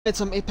Had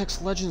some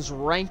Apex Legends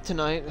ranked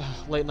tonight,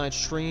 late night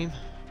stream.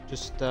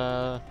 Just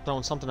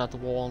throwing something at the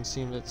wall and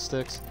seeing if it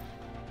sticks.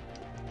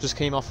 Just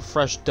came off a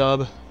fresh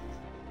dub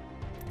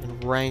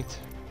and ranked.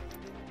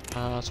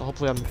 So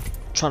hopefully I'm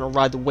trying to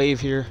ride the wave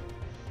here.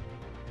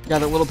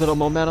 Got a little bit of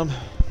momentum.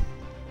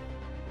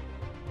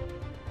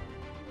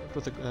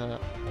 With the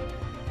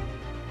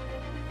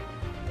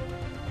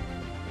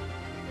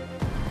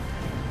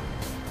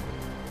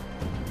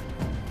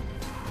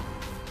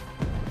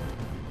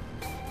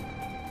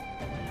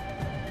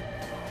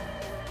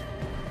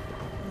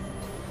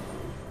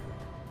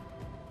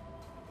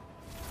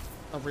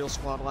a real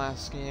squad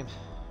last game.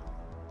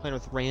 Playing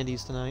with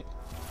Randy's tonight.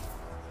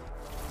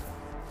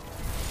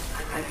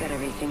 I've got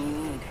everything you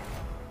need.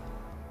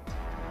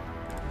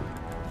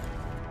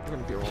 We're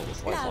gonna be rolling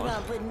with Now Lifeline.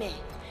 run with me.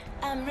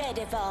 I'm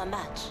ready for a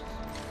match.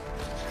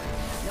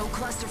 No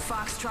cluster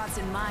foxtrots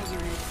in my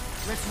unit.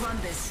 Let's run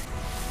this.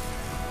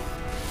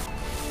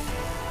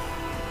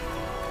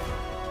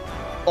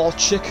 All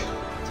chick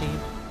team.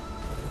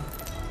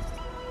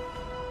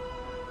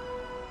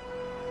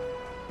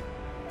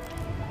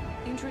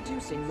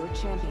 Introducing your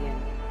champion.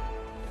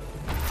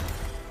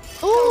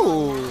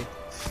 Ooh!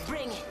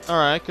 Bring it.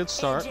 Alright, good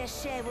start.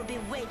 AJ Shea will be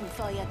waiting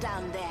for you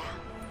down there.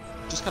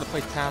 Just gotta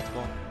play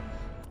tactical.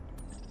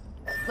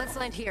 Let's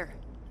land here.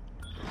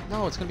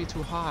 No, it's gonna be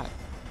too hot.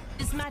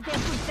 This might be a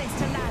good place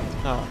to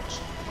land. No.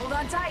 Hold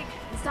on tight.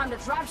 It's time to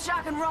drop,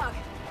 shock, and rug.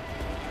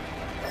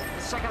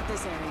 Let's check out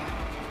this area.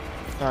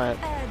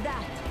 Alright,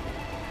 That.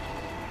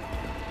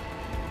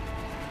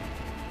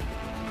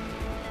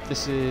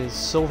 this is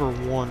Silver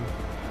 1.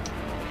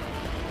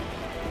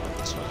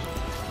 This way.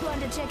 Going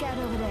to check out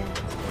over there.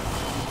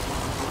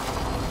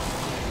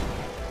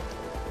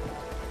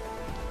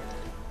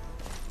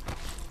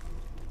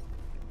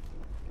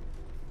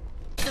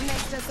 Some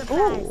extra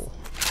supplies. Ooh!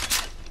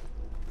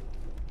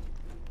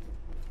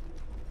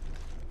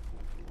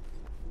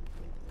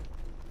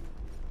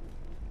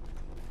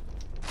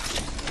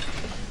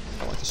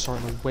 I like to start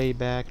in the way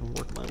back and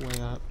work my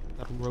way up.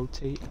 Gotta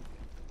rotate.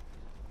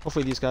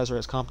 Hopefully these guys are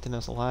as competent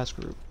as the last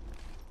group.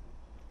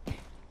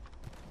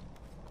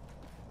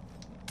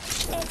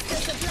 Extra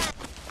supplies.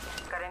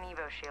 Got an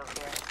Evo shield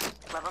here.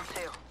 Level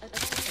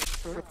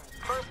 2.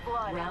 First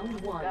blood.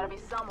 Round one. Gotta be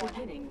someone.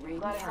 Beginning ring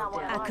Glad it's not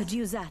one I of us. could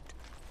use that.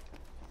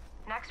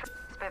 Next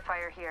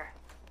Spitfire here.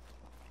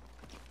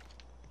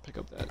 Pick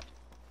up that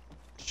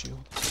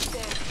shield.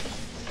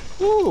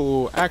 There.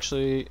 Ooh!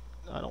 Actually,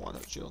 I don't want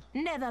that shield.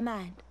 Never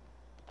mind.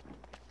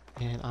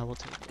 And I will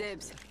take it.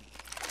 Dibs.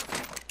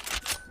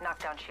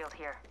 Knockdown shield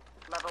here.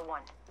 Level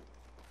 1.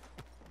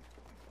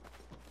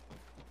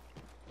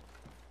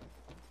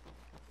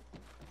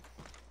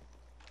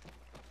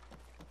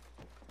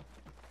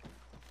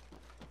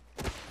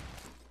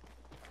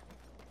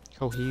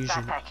 Cohesion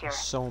Backpack here. is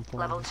so important.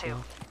 Level in this 2.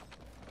 game.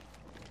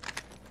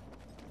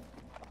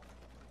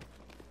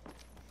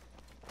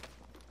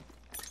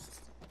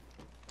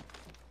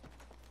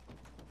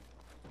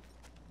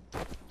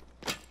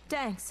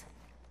 Thanks.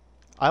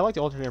 I like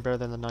the alternator better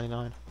than the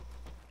 99.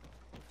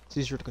 It's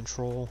easier to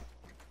control.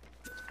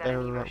 Got an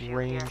Better Evo shield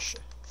range.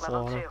 here.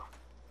 Level Flawed. 2.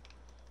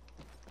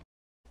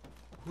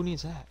 Who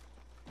needs that?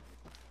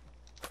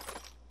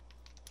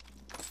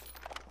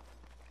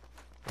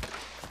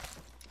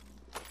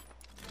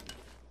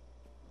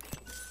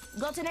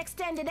 Got an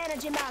extended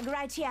energy mag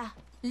right here.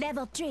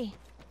 Level 3.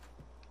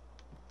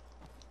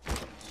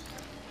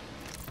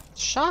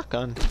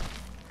 Shotgun.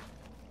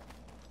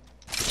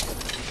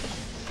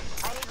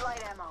 I need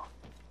light ammo.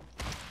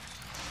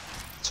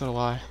 So do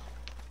I.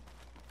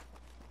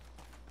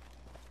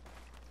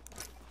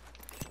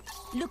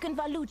 Looking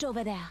for loot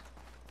over there.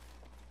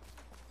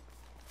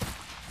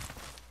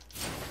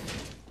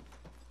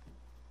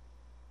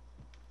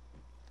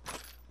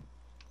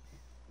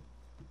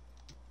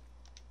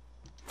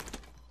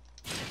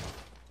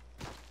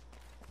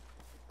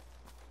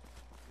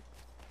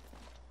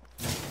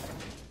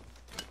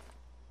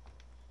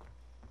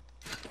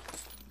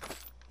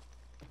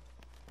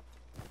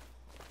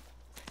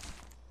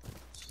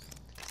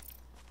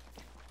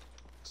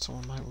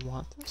 Someone might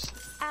want this.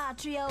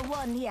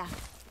 R301 here.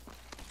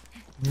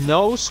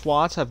 No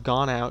SWATs have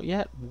gone out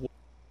yet?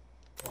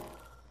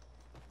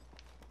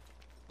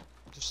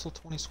 There's still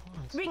 20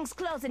 squads. Rings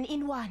closing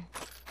in 1.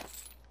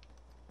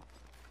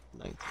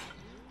 19.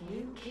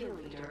 New kill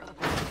leader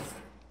of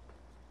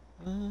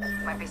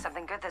Might be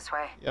something good this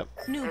way. Yep.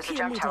 New There's a kill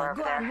jump tower leader.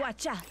 over Go on, there.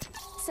 watch out.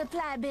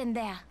 Supply bin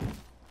there.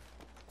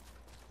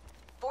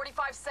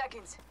 45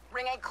 seconds.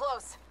 Ring ain't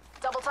close.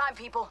 Double time,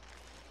 people.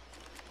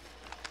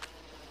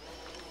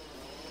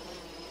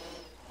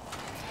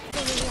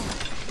 Over here.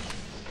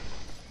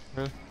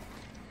 Really?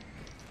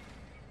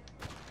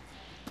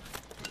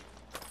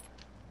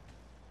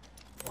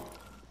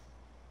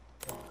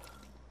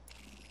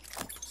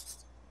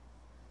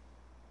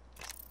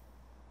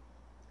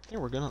 I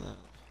think we're good on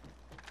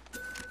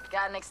that.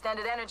 Got an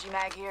extended energy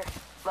mag here.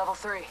 Level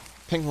 3.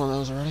 Pinged one of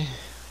those already.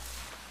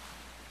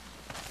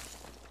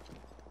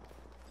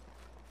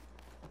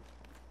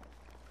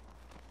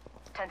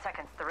 10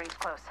 seconds. The ring's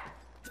close.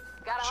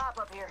 Gotta hop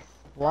up here.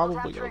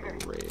 Probably go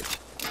to raid.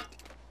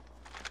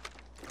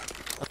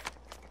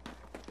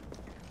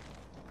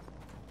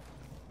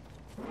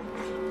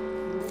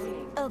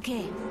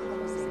 Okay.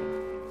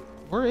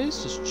 Where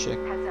is this chick?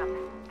 Heads up.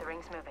 The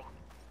ring's moving.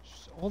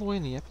 She's all the way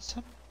in the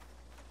epicenter?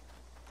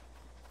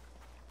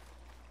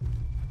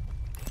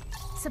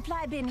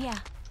 Supply bin here.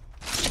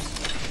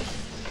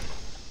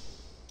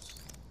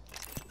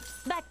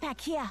 Backpack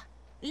here.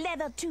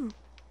 Level 2.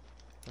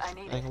 I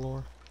need it.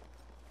 Bangalore.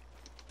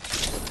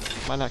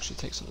 Might actually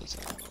take some of this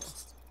out.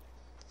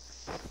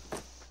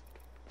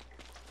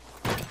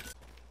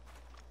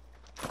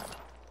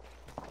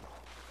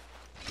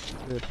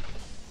 Good.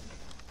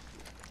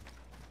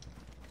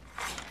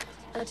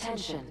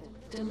 Attention.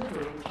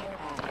 Delivering care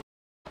package.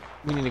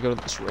 We need to go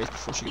to this race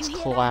before she gets You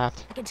hear that?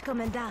 clapped. Package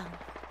coming down.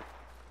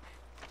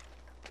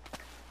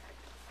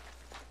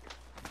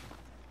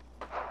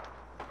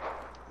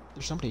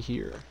 There's somebody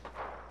here.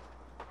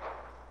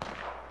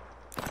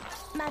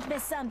 Might be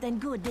something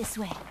good this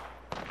way.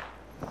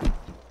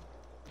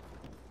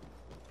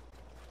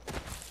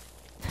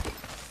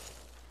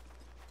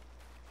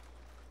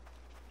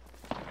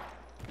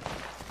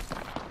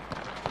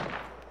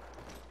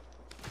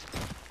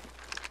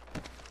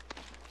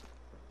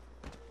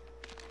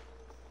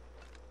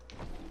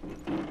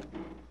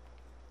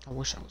 I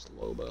wish I was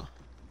Loba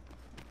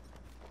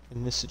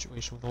in this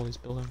situation with all these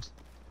buildings.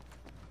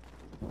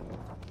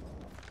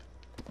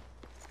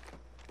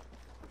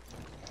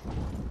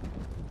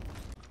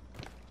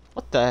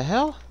 What the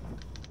hell?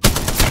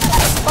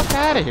 Fuck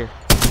out of here!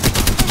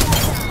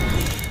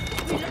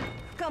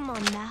 Come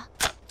on now.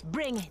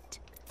 Bring it.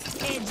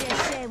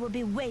 AJ will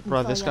be waiting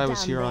Bro, for this you guy was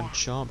down here there. on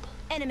jump.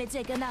 Enemy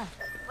taken out.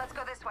 Let's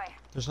go this way.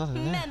 There's nothing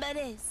there. Remember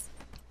this.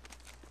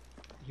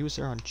 He was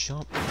there on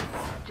jump.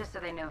 Just so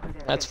they know who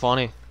they're That's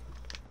funny.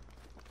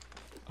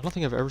 I don't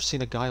think I've ever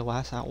seen a guy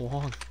last that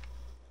long.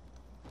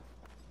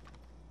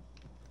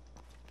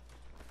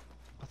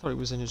 I thought he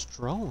was in his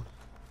drone,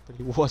 but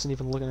he wasn't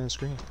even looking at the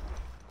screen.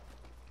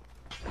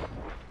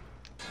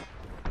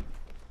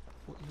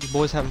 You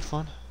boys having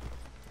fun?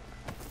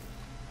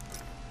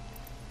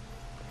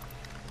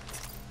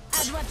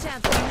 I'd watch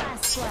out for my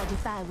squad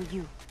if I were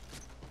you.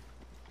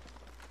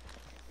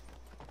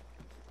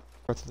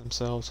 To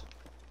themselves.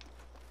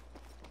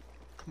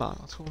 Come on,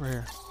 let's go over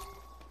here.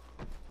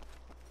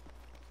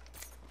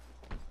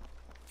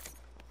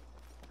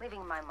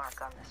 leaving my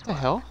mark on this What the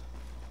one. hell?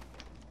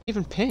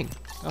 Even ping.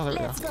 Oh, there we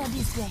Let's go. go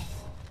this way.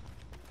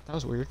 That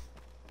was weird.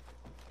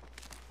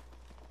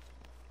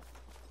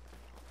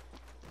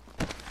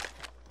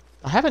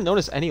 I haven't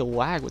noticed any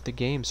lag with the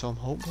game, so I'm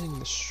hoping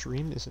the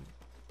stream isn't.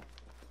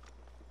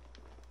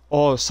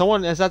 Oh,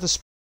 someone is at the.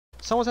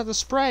 Someone's at the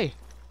spray.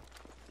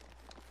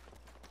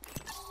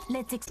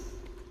 Let's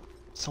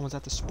Someone's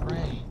at the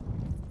spray.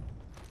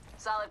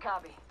 Solid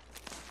copy.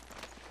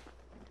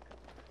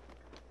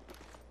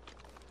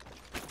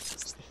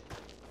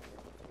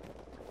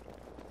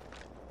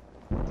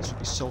 This would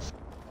be so.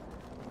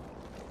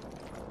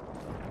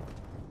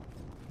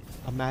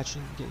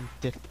 Imagine getting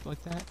dipped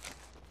like that.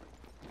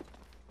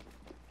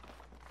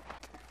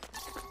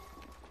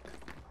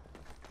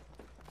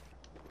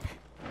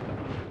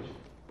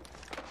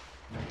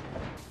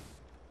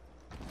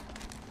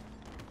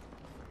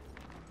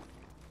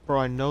 Bro,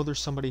 I know there's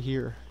somebody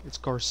here. It's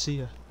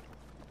Garcia.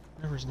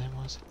 Whatever his name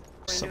was.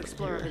 Trying to Somebody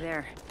explore over here.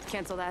 there.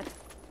 Cancel that.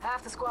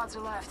 Half the squads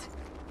are left.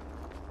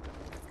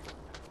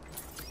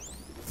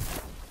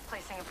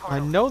 Placing a I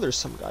portal. know there's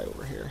some guy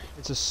over here.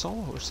 It's a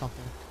solo or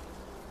something.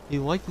 He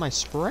liked my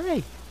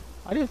spray.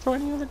 I didn't throw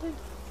any the other day.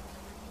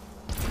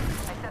 I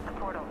set the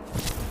portal.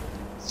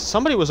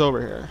 Somebody was over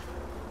here.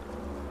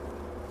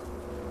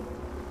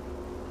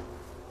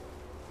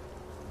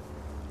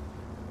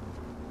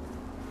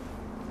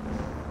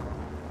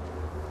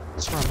 I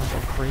swear I'm not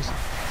going crazy.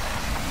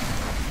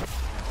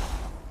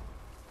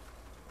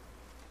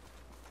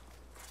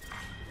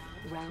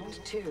 Round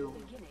 2.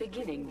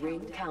 Beginning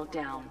ring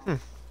countdown.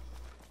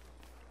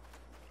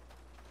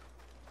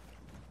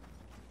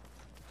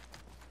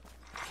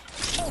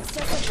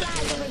 extra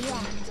supplies over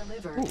here.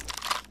 Delivered. Ooh.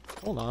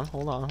 Hold on,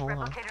 hold on, hold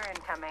on. Replicator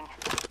incoming.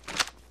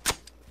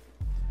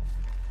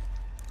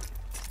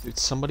 Dude,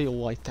 somebody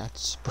light that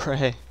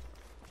spray.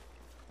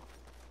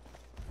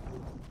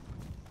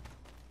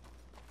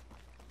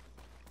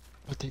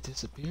 But they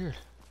disappeared.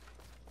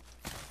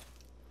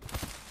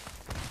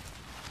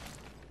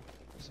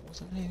 'Cause it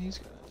wasn't any of these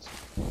guys.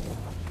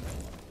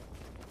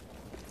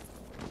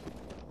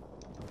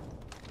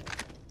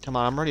 Come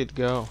on, I'm ready to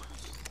go.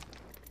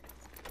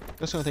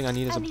 That's the only thing I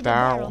need is I a need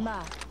barrel.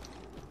 mark.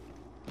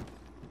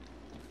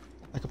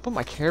 I could put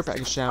my care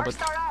package down, but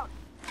Start out.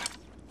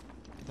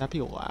 that'd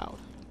be loud.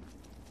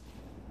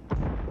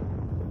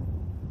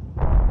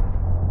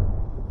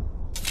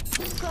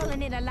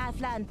 Calling in a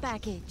lifeline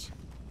package.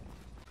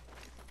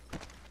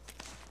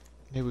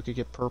 Maybe we could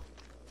get perp.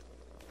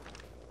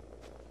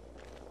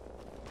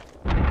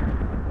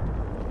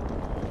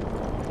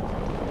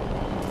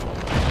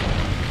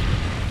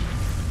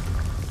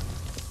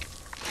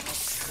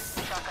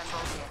 Shotgun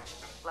bolt here.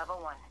 Level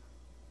 1.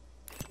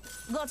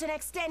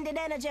 extended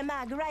energy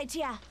mag right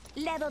here.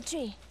 Level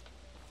 3.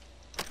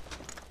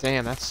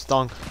 Damn, that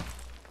stunk.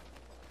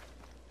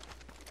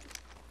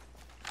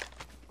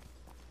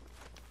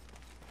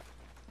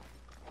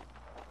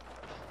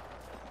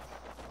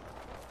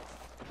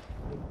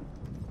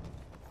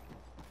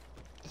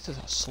 This is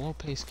a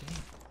slow-paced game.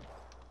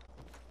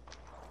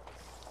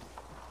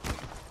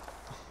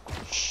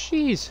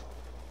 Jeez.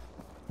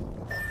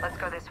 Let's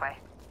go this way.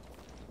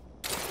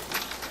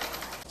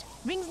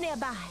 Rings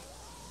nearby.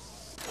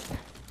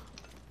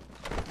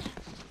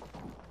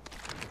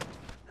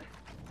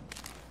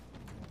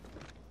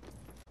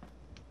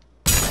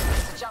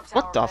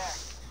 What the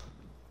f?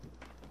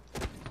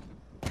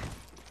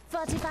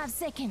 45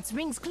 seconds.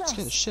 Rings close.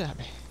 Scared the shit out of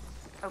me.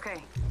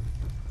 Okay.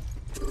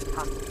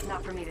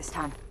 Not for me this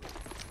time.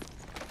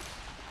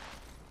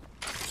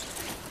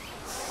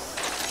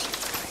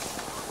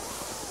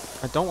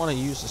 I don't want to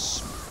use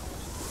this.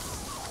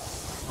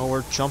 Oh,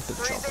 we're jumping.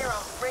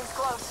 3-0. Rings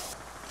close.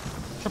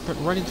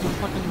 Jumping right into a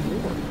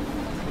fucking war.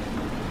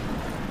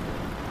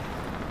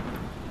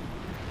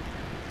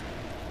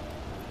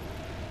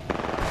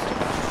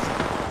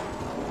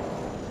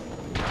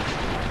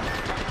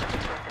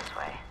 This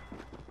way.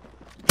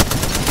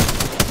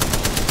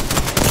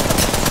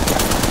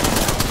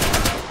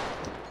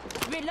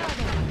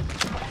 Reloading.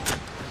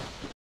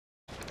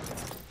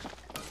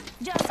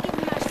 Just give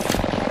me my shit.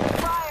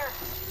 Fire!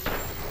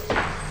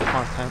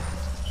 Content.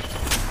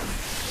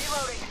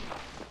 Reloading.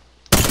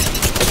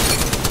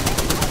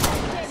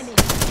 Enemy.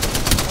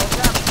 Heads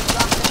up.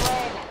 Lock the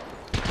blade.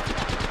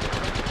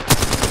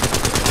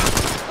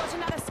 Got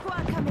another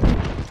squad coming.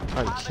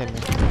 Are you kidding me?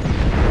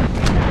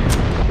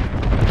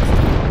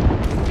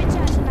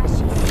 Recharging my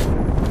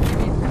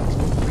shield.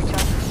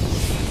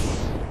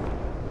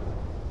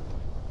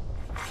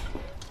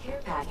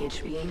 Care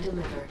package being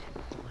delivered.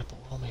 Right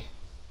below me.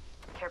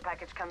 Care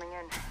package coming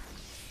in.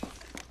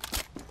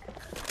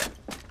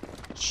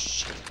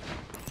 Shit.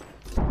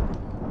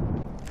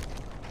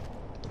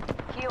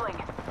 Healing.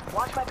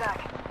 Watch my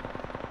back.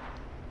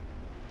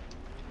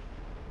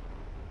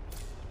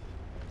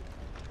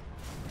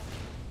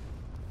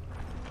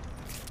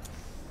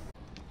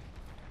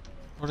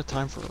 What a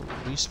time for a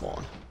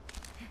respawn.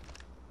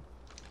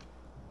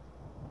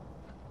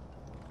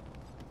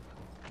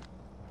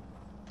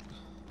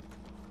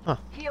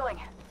 Healing.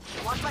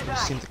 Watch my They back.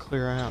 seem to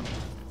clear out.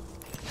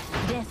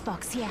 Death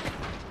box here.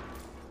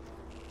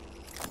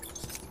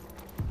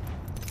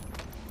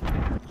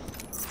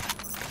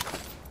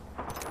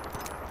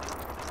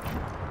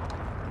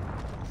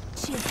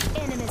 Shield.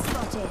 Enemy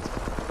spotted.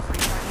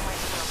 Recharging my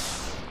shield.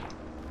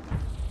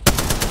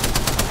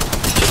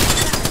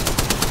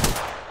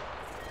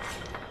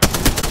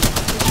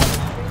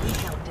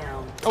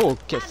 Countdown. Oh,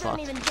 get I don't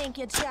fucked. even think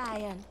you're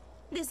trying.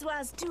 This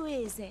was too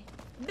easy.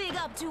 Big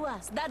up to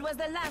us. That was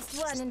the last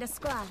one in the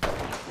squad.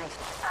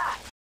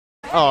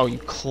 Oh, you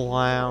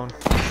clown.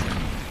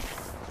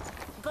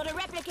 Got a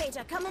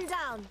replicator coming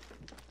down.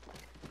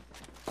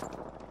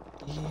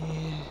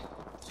 Yeah.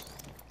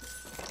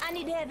 I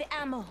need heavy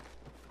ammo.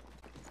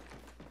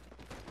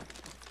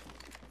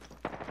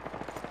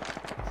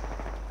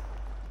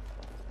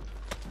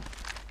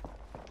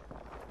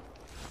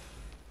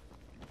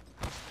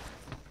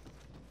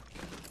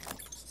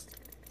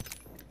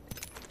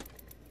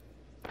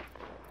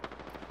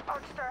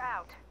 Arcstar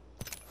out.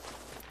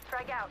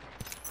 Frag out.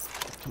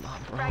 Come on,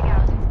 Frag bro.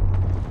 out.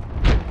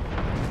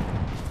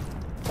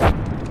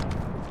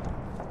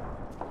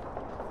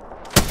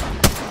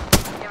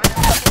 Give it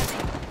a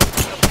second.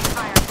 Opening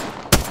fire.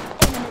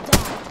 Enemy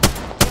down.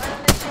 Give it a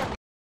mission.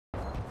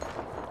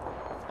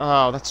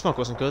 Oh, that smoke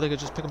wasn't good. They could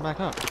just pick him back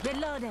up.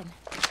 Reloading.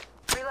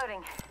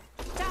 Reloading.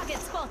 Target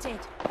spotted.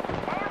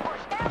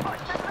 Ambush! Ambush!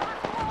 There's another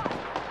squad!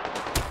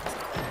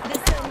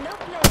 There's still no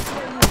place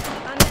for you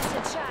unless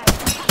you try.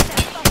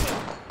 Hostile spotted.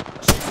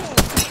 Shooting.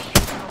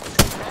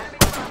 Enemy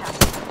contact.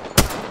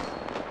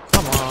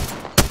 Come on.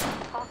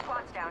 All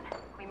squads down.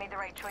 We made the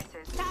right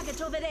choices.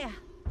 Target over there.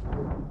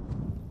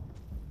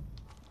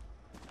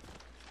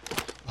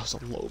 That's a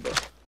Loba.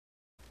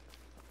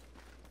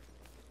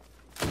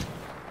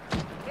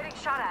 Getting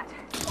shot at.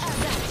 I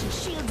got you.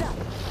 Shield up.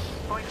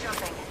 Boy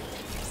jumping.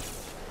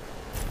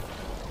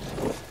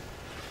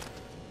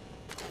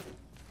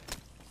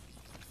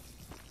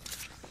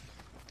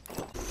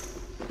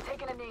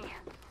 Taking a knee.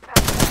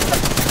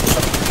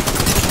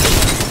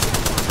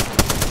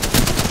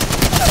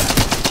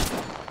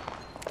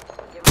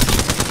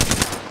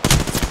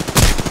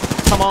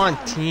 Come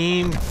on,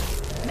 team.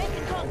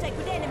 Making contact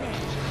with enemy.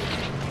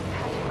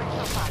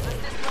 Hostile.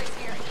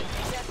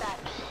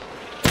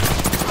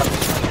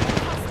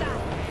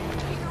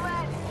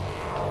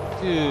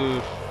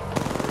 Dude.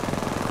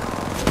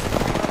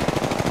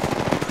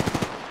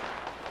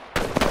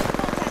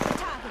 Contact the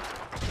target.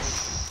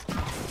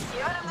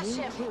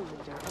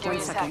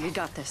 1 second, you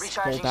got this. Full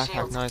Recharging backpack,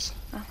 shields. nice.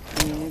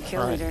 New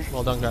kill Alright, leader.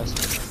 well done, guys.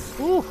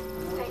 Woo.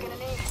 Taking a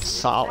knee.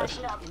 Solid.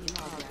 Patching up.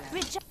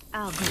 Richard.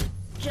 I'll go.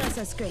 Just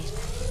as great.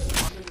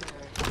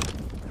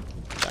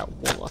 That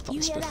one left on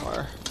You the hear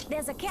Spitfire. that?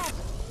 There's a cat.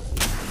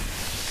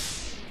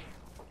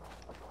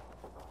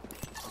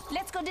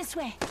 Let's go this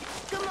way.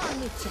 Come on,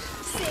 Mitya.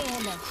 Say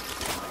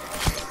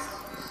hello.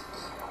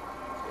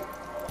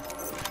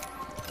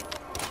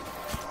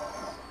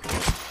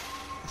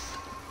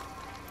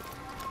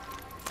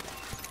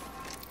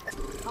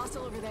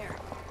 Hostile over there.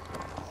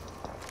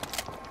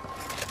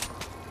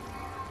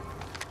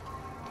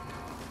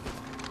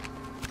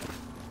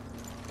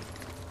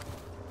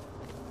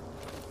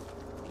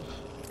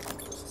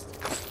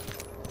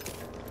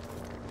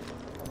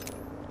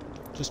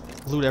 Just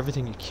loot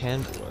everything you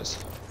can, boys.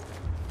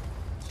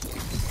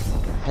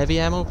 Heavy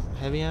ammo?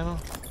 Heavy ammo?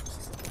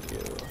 Yeah.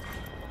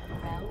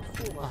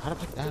 Oh, how'd I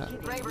pick that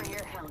up? Raver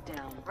here. Held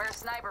down. Rare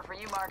sniper for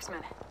you,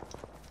 marksman.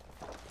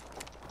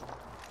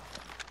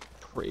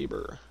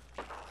 Kraber.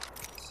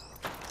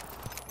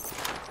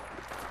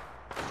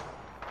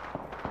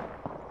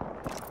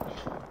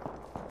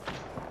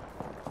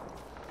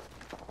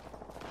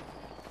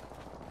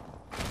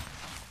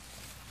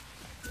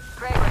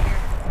 Raver here.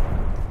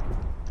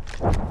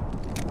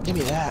 Give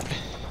me that.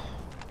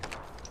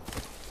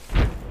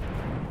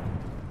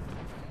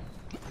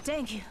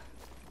 Thank you.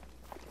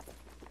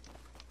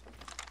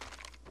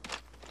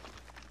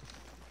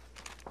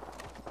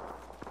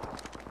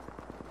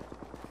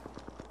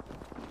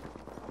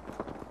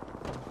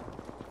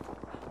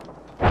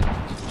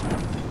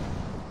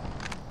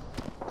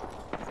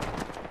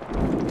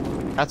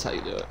 That's how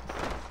you do it.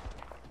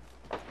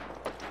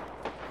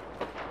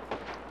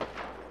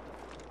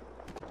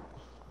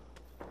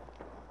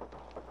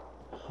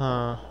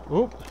 Huh.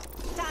 Oop.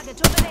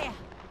 Target over there.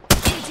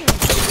 Shoot you.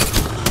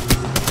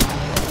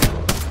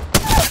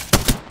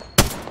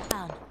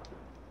 Down.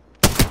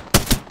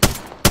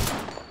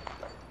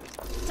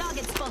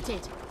 Target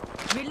spotted.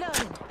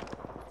 Reloading.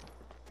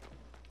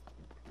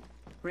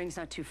 Ring's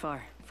not too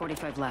far.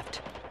 45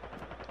 left.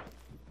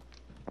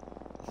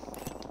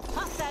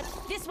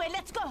 Hostile. This way.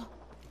 Let's go.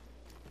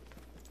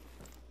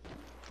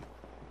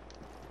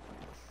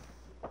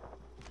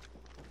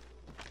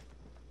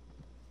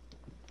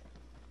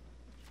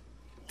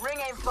 Ring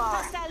ain't far.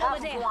 Hostile Half over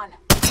of there. one.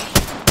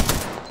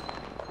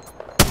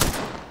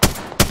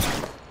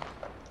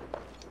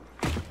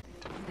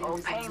 Oh,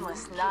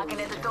 painless.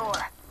 Knocking at the door.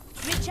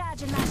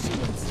 Recharging my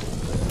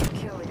shields.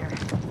 Kill leader.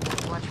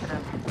 Watch for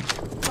them.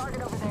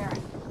 Target over there.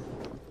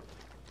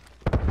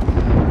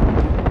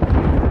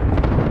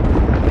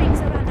 Rings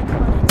around the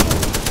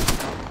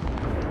corner.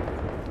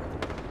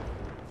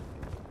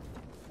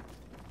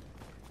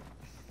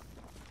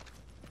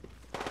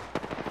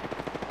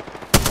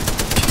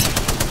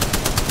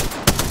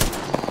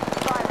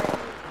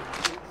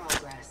 Firing. In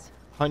progress.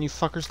 Hunt you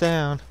fuckers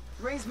down.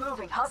 Ring's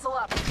moving. Hustle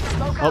up.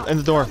 Smoke Oh, out. in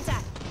the door.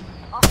 Contact.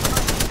 Off the mic.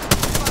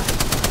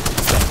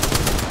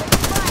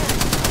 Fire.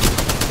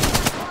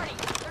 Party.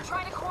 They're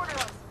trying to corner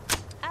us.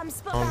 I'm Home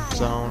spotted.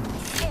 zone.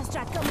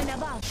 Airstrike coming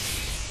above.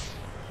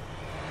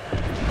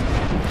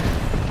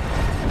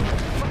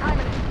 What time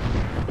is it?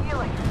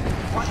 Healing.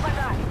 Watch my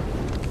back.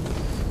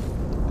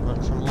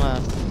 Coming from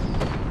left.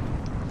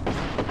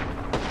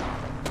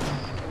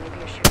 Maybe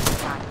a shoot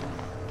this time.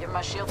 Give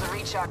my shield to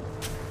recharge.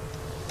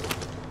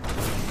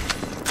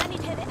 I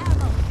need heavy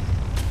ammo.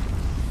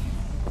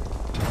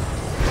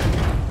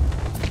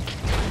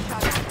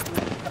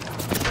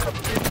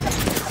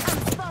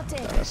 I'm spotted.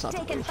 That's not the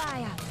Taking move.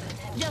 fire.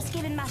 Just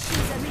giving my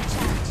shields a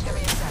recharge. Give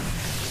me a sec.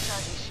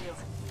 Recharging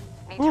shields.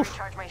 Need to Oof.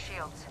 recharge my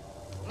shields.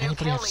 New Anybody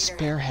kill have leader.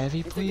 spare heavy,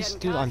 If they're please? getting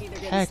Dude, I'm cocky, they're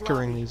getting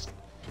peppering sloppy.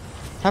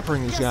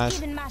 these Just guys.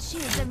 giving my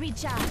shields a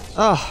recharge.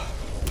 Oh.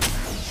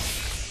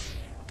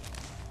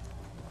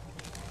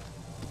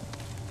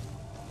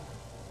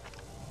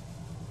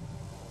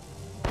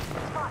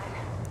 Spotted.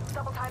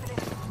 Double time it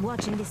in.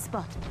 Watching this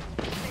spot.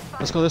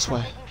 Let's go this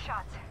way. Taking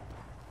shots.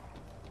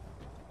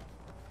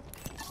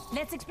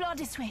 Let's explore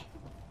this way.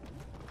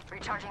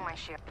 Recharging my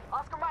shield.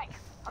 Oscar Mike,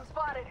 I'm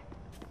spotted.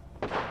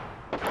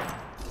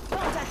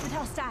 Contact with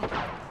hostile.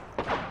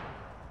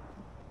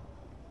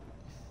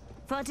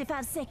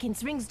 45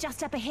 seconds. Rings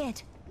just up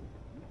ahead.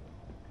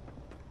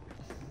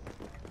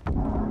 I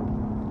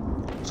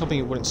was hoping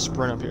it wouldn't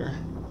sprint up here.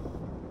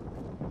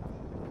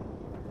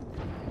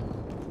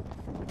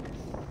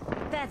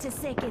 30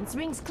 seconds.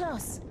 Rings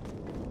close.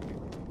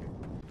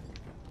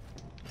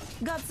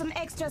 Got some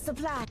extra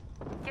supply.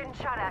 Getting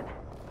shot at.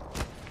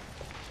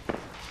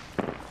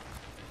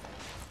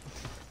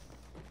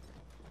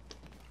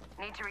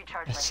 Need to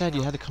recharge I my said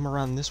you shield. had to come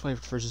around this way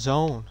for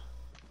zone.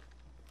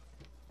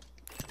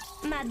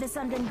 Might be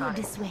something good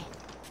this way.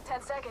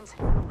 10 seconds.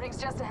 Ring's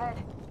just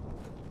ahead.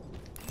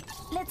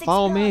 Let's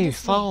Follow explore me,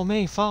 this way. follow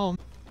me, follow me.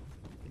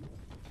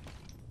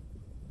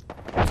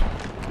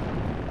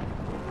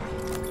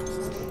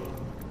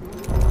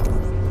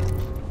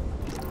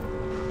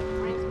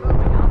 Ring's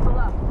moving. Hustle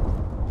up.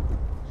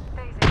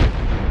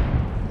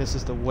 Phasing. This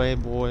is the way,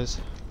 boys.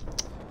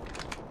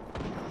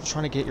 I'm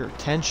trying to get your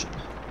attention.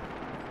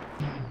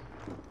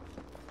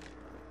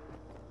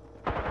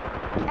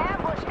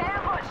 Ambush!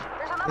 Ambush!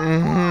 There's another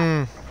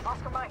Mm-hmm. squad!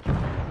 Oscar Mike,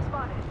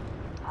 spotted.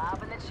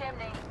 Up in the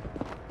chimney.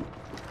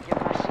 Give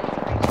my shield a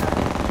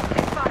recharge.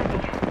 They spotted me.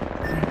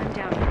 I'm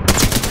down.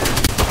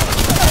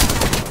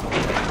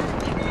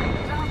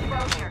 Sounds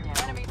broke.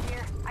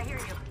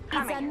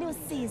 a new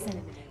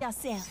season.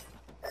 Yourself.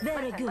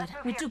 Very good.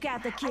 We took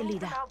out the kill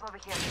leader. Help over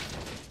here.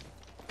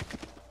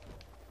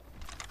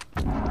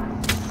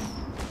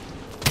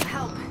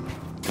 Help.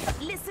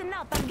 Listen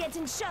up, I'm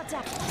getting shot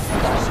at.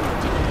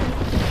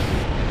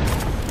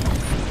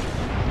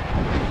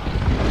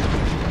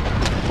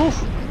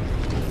 Oof.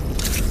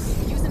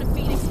 Using a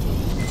Phoenix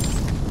kit.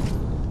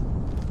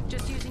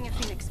 Just using a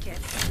Phoenix kit.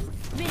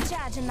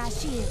 Recharging my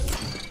shield.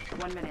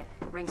 1 minute.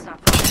 Ring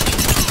stop.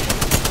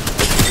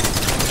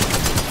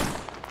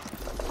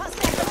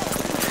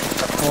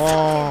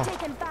 Oh.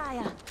 Taking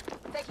fire.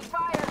 Taking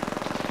fire.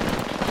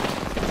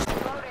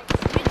 Reloading.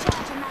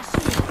 Recharging my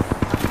shield.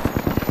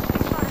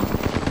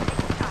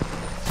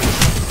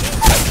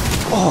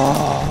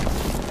 Oh.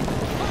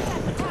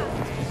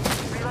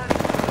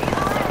 Reloading.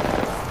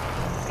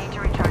 Need to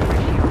recharge my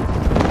shield.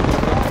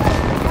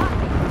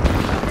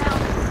 Down.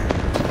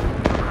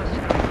 Close to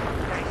me.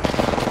 30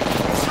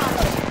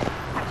 seconds.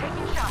 I'm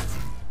taking shots.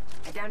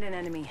 I downed an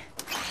enemy.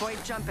 Void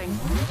jumping.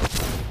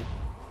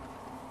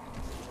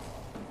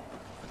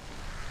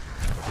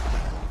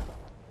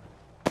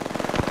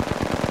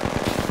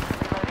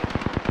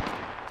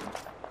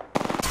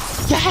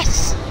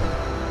 Yes!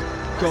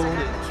 Go.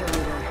 Kill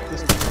leader.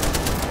 This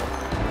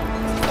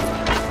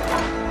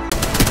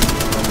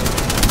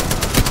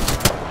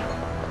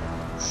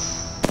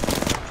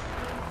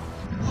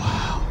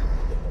wow.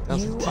 That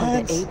was You are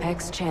intense. the Apex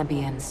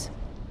champions.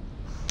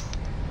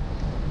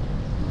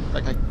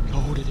 Like I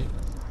goated it.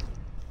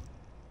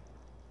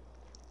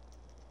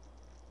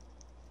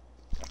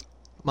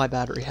 My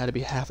battery had to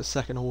be half a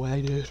second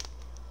away, dude.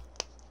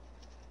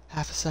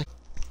 Half a second.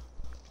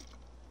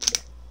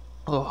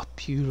 Oh,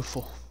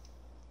 beautiful.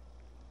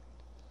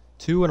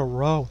 2 in a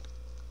row.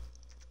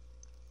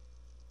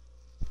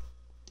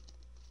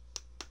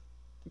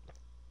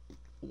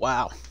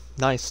 Wow.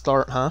 Nice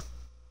start, huh?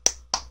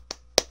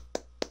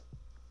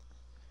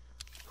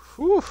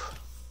 Whew.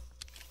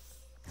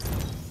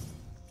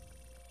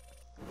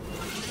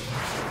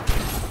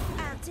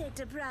 I'll take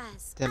the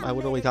prize. Damn, I I'm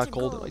would only ready got to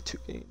gold go. in like 2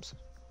 games.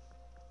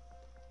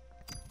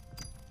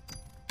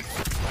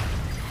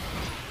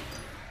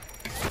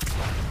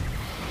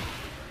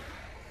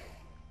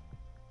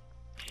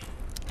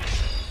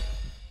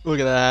 Look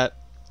at that.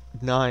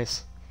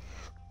 Nice.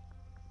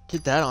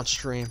 Get that on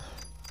stream.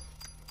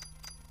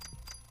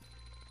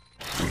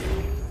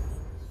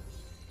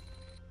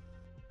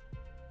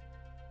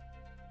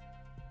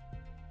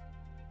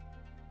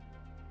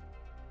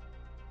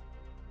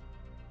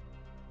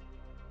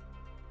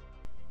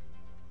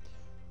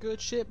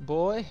 Good shit,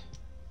 boy.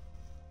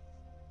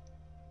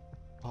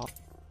 Oh.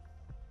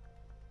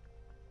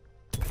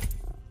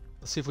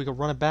 Let's see if we can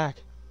run it back.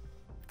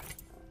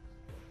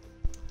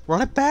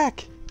 Run it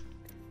back!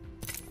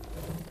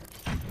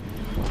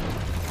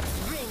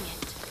 Bring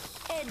it.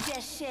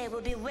 Edge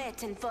will be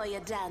waiting for you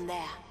down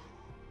there.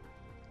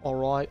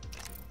 Alright.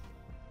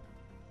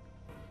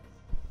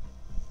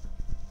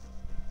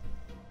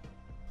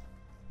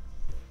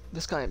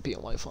 This guy ain't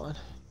being lifeline.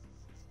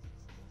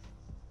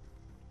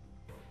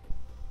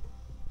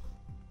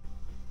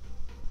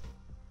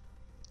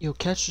 Yo,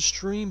 catch the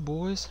stream,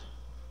 boys.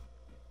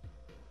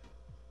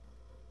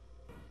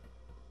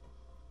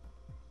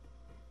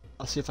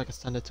 I'll see if I can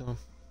send it to him.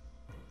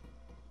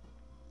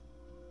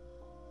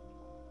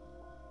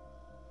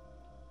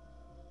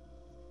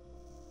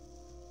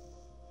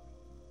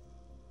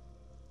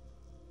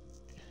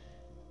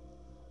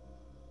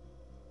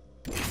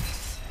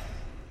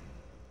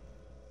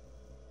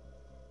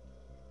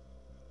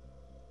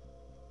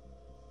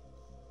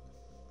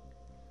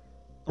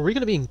 Are we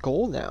gonna be in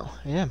gold now?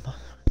 I am.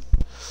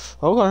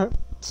 Okay,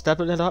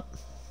 stepping it up.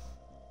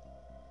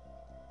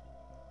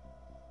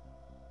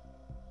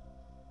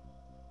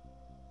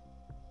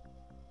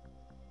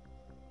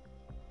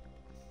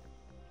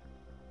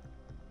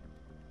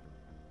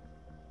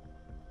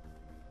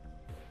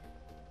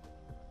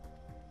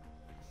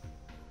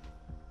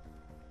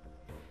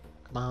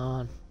 Come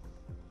on.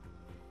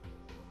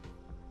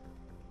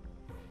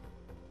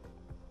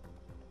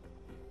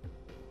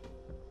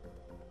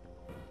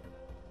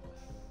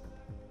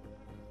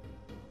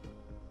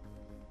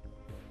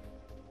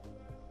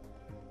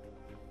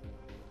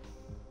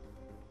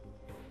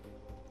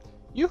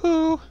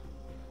 Yoo-hoo!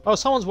 Oh,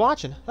 someone's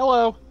watching.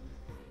 Hello!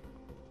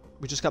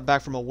 We just got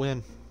back from a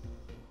win.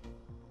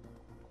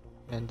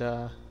 And,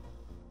 trying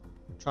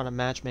to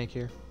matchmake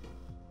here.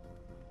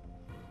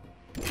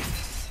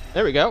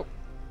 There we go.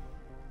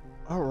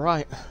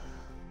 Alright.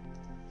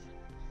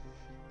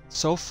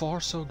 So far,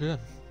 so good.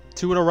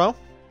 2 in a row.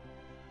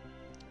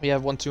 We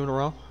have 1, 2 in a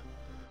row.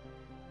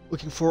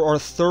 Looking for our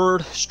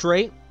 3rd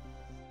straight.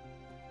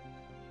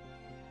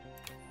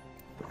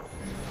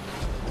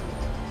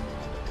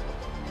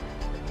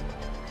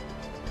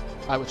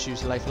 I would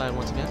choose Lifeline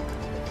once again.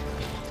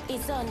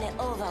 It's only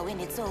over when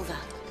it's over.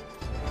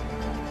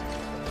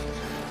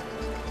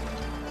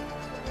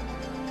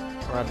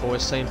 Alright,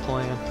 boys, same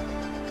plan.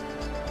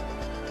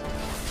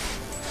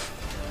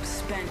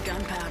 Spent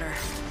gunpowder.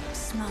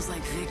 Smells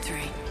like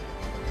victory.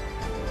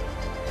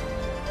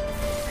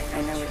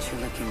 I know what you're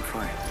looking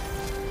for.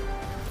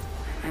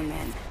 I'm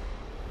in.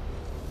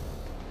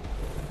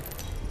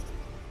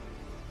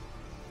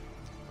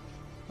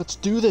 Let's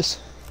do this.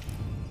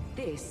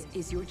 This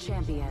is your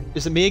champion.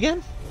 Is it me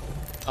again?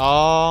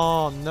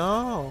 Oh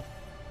no.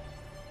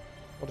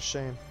 What a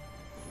shame.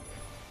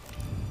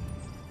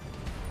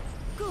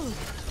 Good.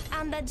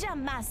 I'm the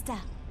jump master.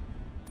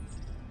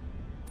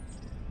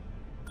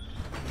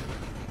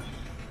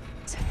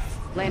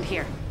 Land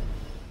here.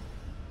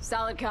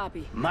 Solid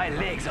copy. My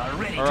legs are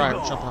ready Alright, to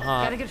we're go. jumping Got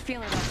hot. a good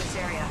feeling about this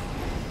area.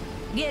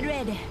 Get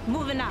ready.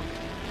 Moving up.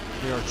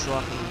 We are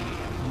dropping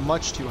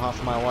much too hot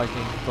for my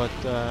liking, but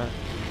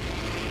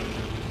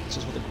this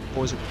is what the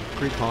boys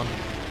agreed upon.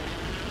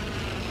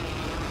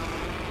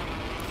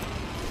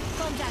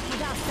 Contact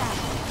with hostile.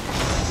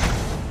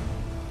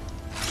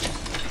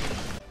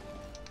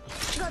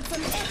 Got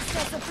some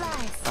extra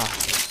supplies.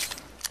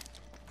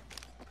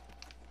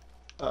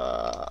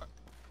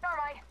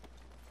 Thermite.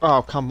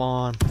 Oh, come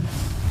on.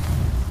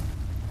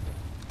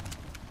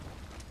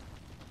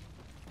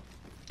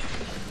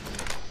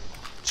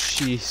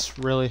 Jeez,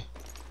 really?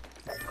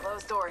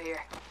 Closed door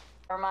here.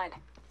 Never mind.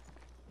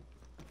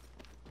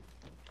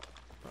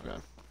 Okay.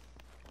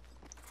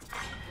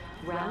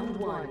 Round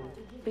 1.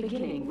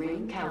 Beginning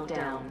ring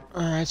countdown.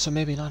 Alright, so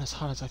maybe not as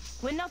hot as I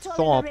We're not all in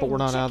thought, the but ring. we're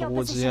not Check out of your the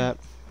woods position. yet.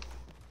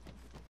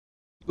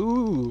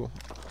 Ooh.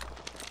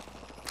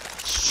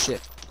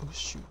 Shit. Oh,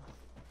 shoot.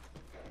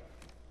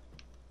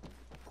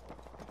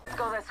 Let's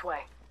go this way.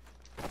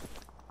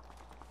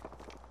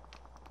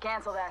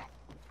 Cancel that.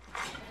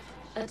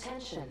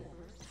 Attention.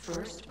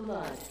 First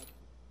blood.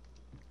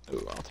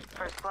 Ooh, I'll take that.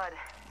 First blood.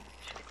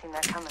 Should have seen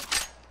that coming.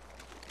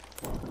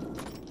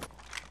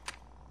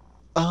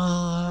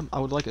 I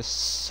would like a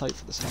sight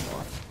for this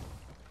anymore.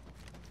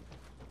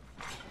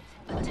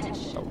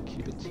 Attention. Oh,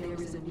 keep it. There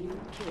is a new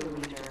kill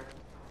leader.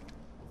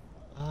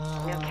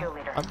 New kill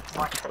leader. I'm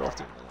Watch for better off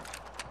this. doing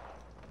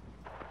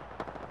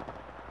that.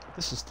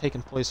 This is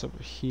taking place over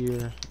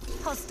here.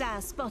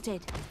 Hostile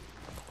spotted.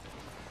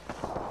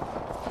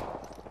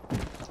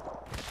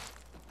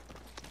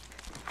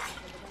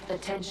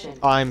 Attention.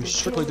 I'm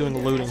strictly doing the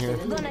looting here.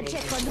 Gonna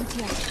check for loot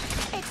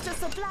here. Extra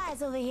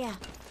supplies over here.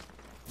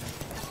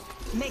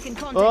 Making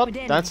contact Oh, with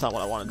enemy. that's not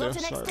what I want to Got do.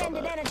 an Sorry about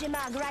extended that. energy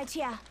mag right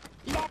here.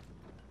 Left.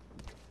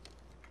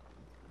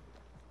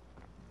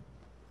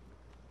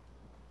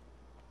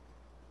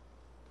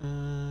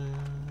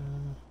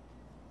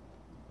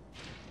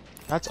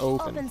 That's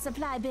open. Open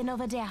supply bin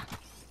over there.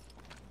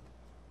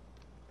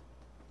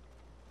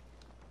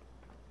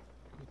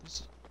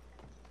 This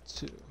is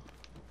two.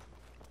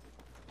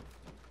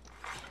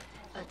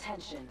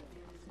 Attention.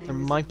 There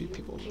might be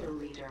people Kill there.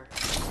 leader.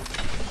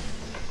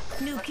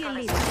 New kill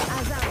leader.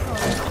 As I call.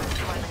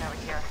 Deployment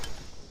over here.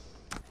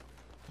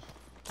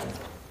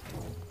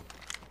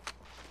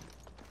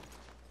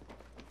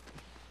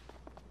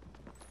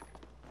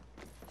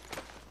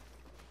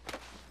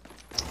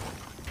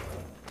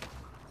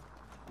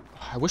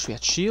 I wish we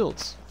had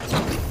shields.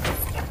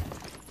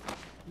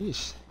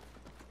 Yeesh.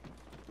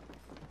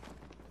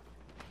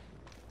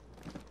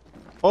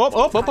 Oh, oh,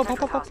 oh, oh, oh, Contact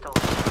with oh, oh. hostile.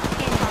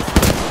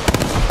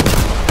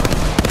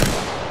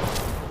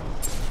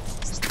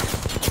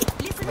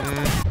 Listen up.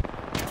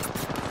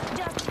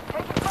 Just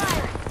Taking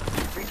fire.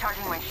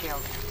 Recharging my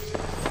shield.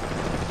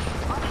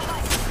 On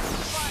site.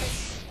 Spotted.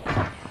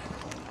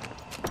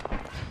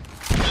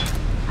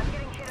 I'm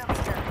getting hit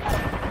over here.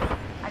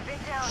 I've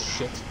been down.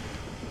 Shit.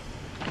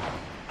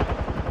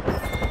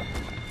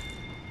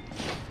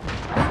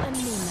 and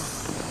Nina.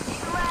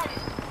 He's red.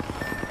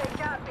 They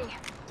got me.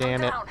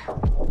 Damn I'm it. down.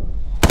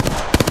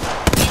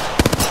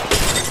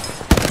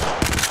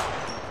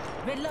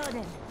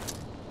 Reloading.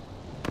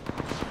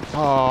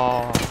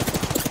 Oh.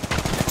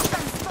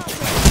 Some spotted.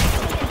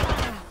 Taking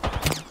fire.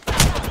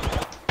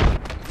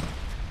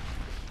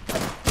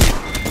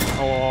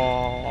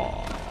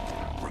 Oh.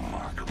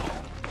 Remarkable.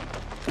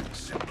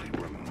 Simply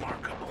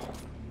remarkable.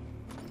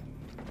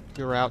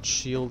 You're out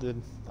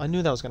shielded. I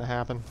knew that was gonna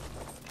happen.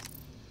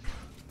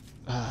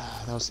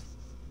 That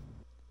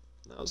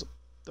was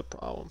the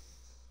problem.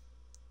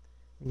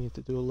 We need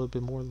to do a little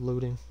bit more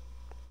looting.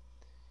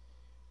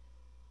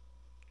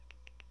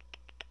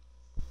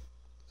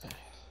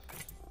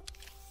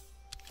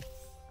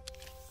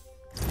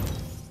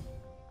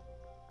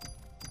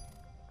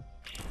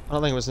 I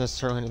don't think it was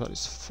necessarily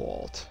anybody's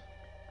fault.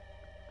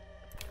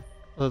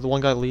 Did the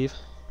one guy leave?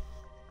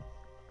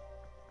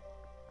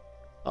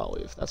 I'll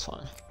leave, that's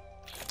fine.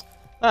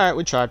 Alright,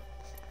 we tried.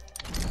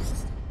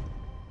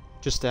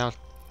 Just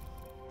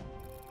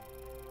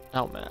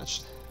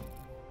outmatched.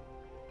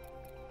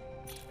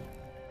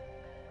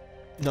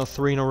 No,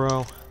 3 in a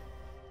row.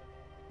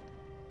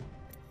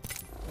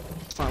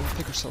 It's fine, we'll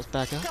pick ourselves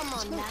back up. Come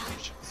on now.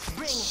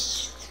 Bring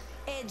it.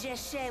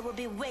 AJ Shea will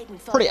be waiting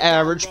for Pretty you down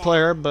average there.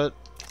 player, but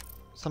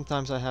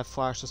sometimes I have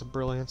flashes of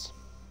brilliance.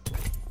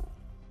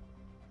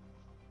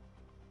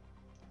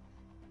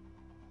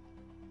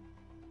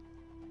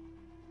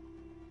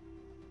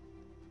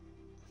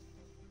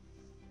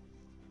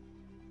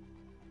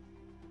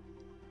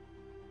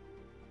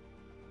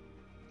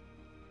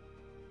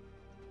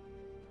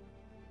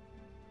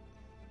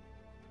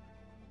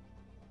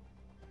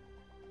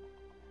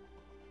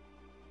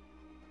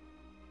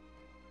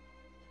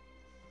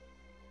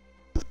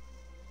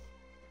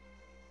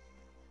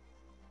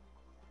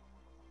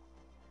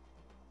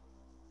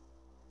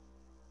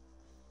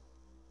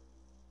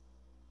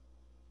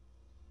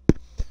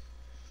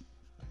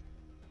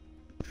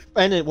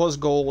 And it was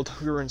gold.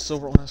 We were in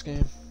silver last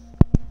game.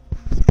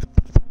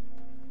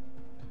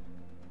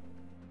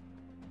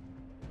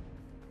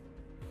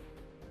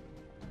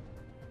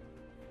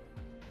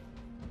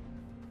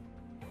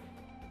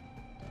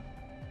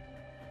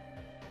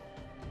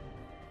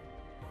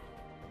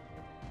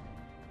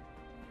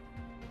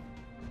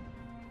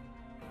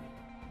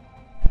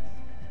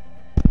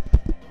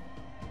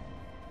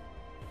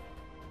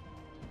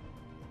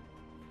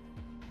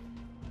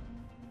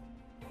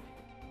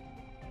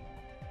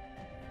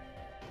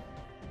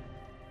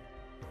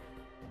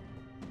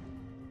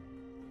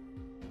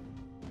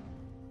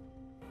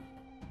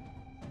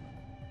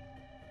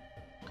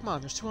 Come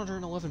on, there's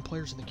 211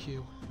 players in the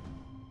queue.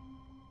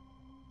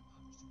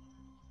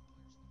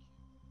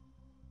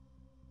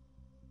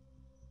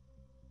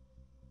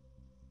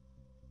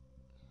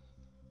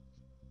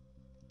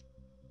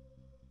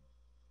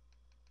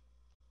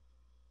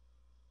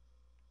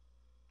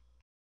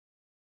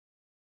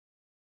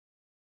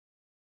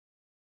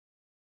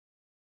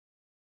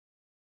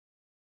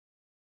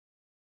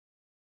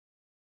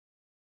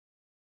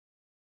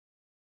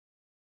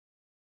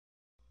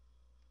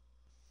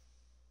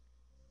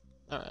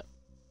 Alright.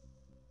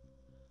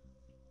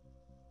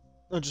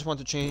 I just want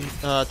to change,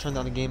 turn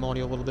down the game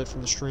audio a little bit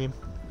from the stream.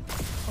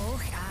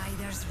 Oh, aye,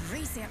 there's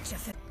research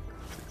of it.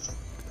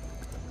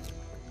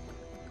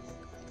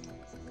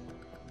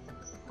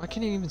 Why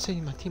can't I even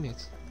say my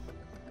teammates?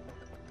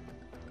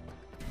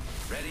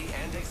 Ready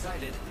and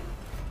excited.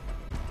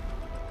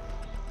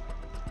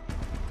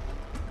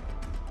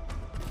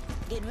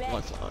 Get ready.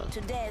 Lifeline.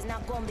 Today is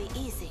not gonna be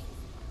easy.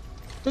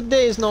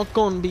 Today is not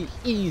gonna be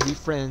easy,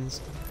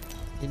 friends.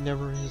 It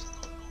never is.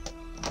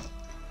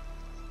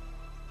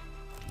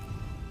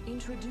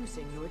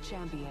 Introducing your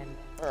champion.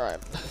 Alright.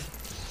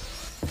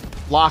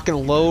 Lock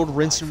and load,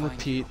 rinse and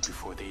repeat.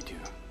 Before they do.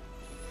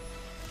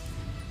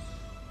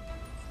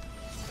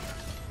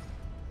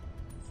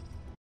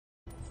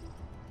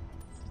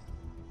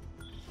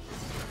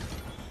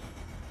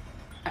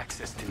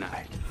 Access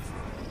denied.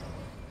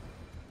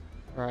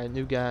 Alright,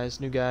 new guys,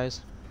 new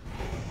guys.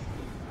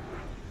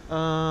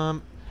 I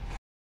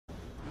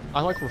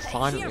like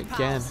refinery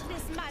again.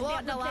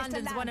 Plotting a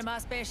landing's one of my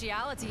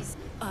specialities.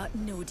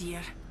 No,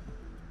 dear.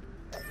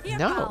 Here,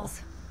 No.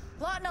 pals.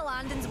 Plotting a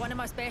landing's one of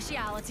my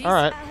specialities.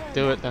 Alright,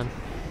 do it then.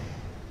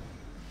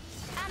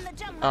 I'm the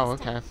jump Oh,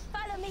 master. okay.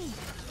 Follow me.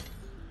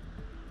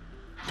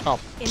 Oh,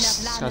 Enough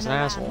this landing guy's an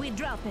around. asshole. We're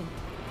dropping.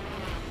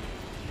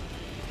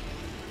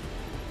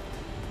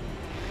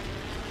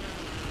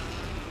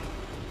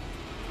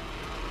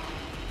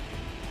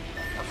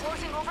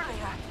 Floating over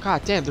there.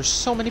 God damn, there's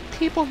so many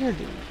people here,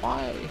 dude.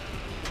 Why?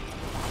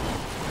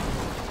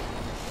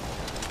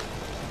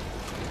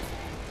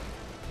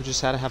 We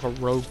just had to have a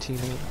rogue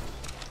teammate.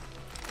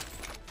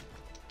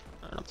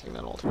 Alright, I'm taking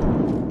that all. First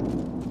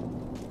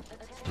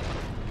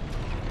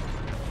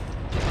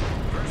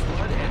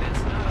blood, and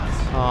it's not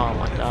us. Oh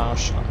my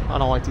gosh. I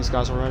don't like these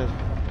guys already.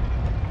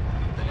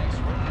 The next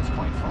ring is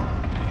quite far.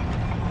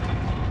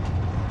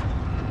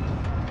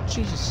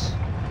 Jesus.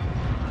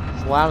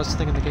 It's the loudest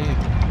thing in the game.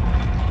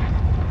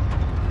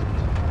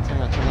 I think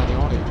I turned down the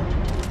audio.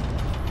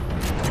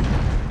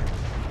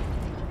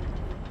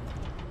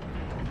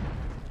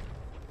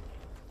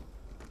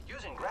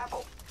 Using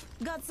grapple.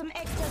 Got some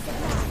extra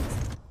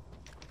supplies.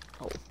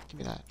 Oh, give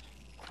me that.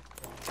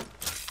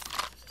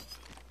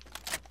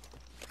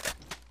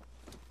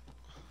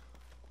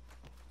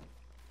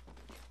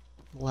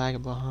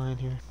 Lagging behind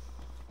here.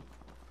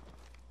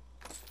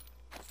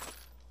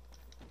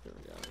 There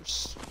we go.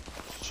 There's...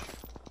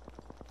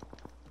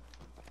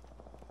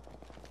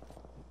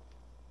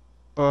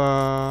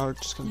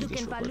 just gonna do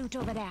this Looking real for quick. loot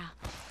over there.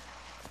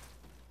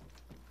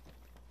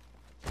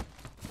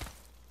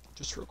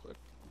 Just real quick.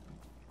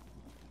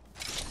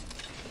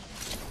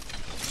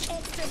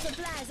 Extra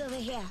supplies over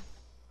here.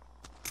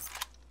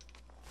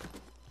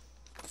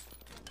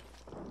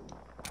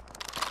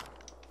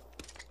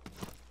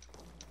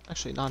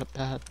 Actually, not a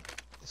bad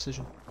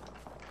decision.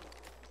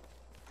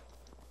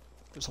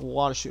 There's a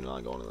lot of shooting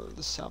on going to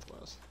the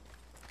southwest.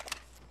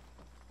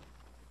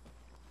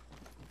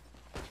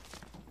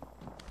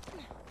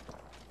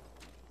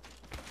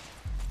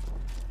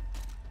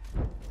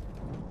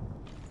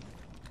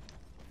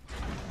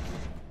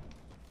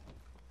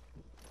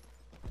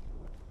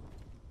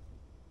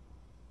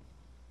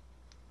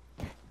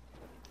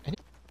 I need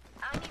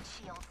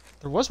shields.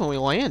 There was when we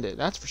landed,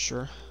 that's for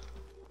sure.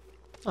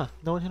 Huh,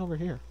 no one hit over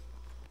here.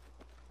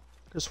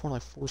 There's one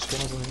like 4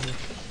 squads over here.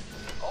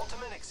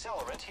 Ultimate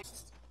accelerant.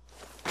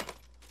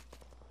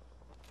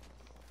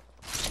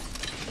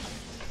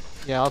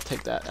 Yeah, I'll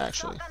take that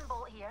actually. Shotgun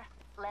bolt here.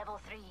 Level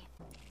 3.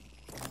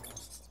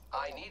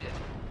 I need it.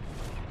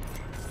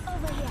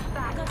 Over here.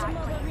 Got a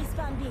mobile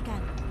respawn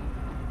beacon.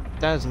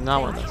 That is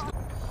not what I meant to do.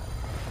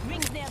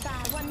 Rings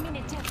nearby. 1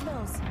 minute till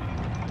close.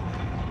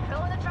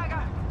 Pulling the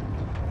trigger.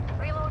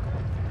 Reload.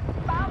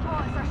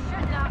 Biobots are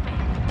shooting at me.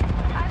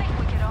 I think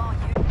we could all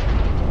use.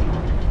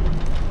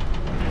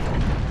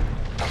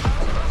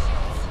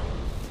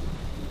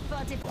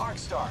 Arc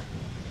Star.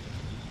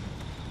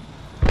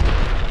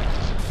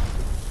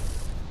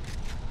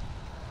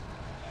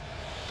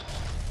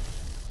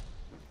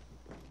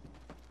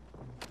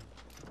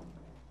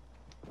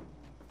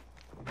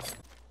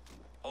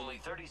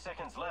 30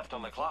 seconds left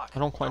on the clock. I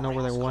don't quite The know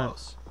where they ring's went.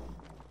 close.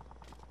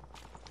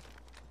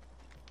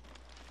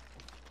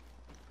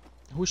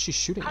 Who is she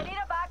shooting I at? need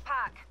a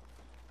backpack.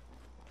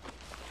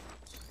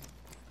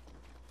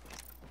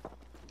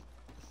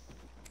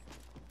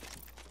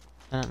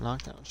 And a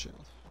knockdown shield.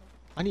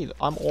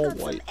 I'm all Got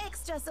white. some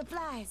extra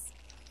supplies.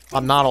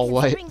 I'm not all 10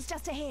 white. Rings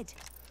just ahead.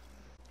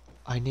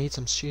 I need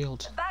some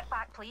shield.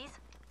 Backpack, please.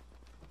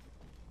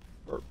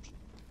 Or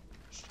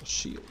a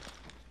shield.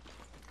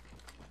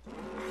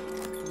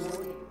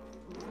 Warning.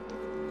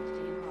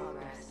 In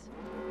progress.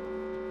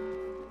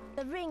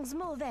 The ring's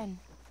moving.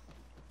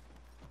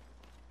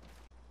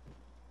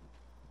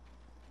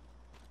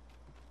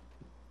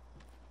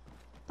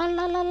 La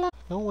la la la.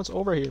 No one's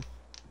over here.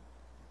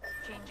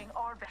 Changing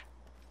orbit.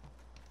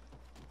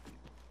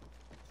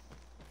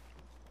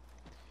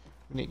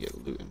 We need to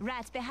get looting.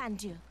 Right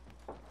behind you.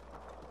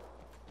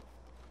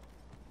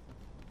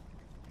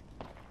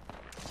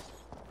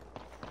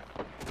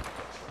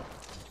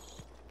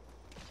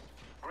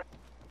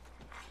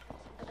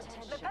 The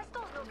Attention.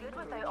 pistol's no good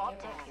without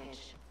optics.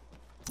 Package.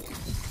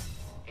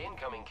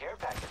 Incoming care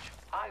package.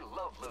 I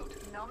love loot.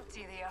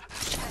 Numpty there.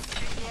 This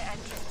could get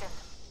interesting.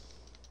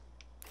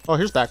 Oh,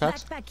 here's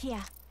backpacks. Backpack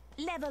here.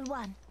 Level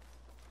 1.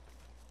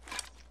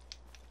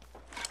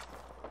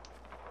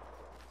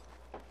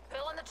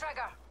 Pulling the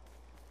trigger.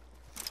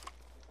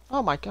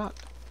 Oh my god.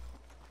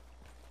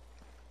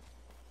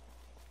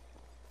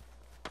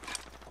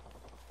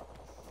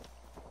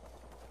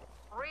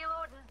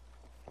 Reloading.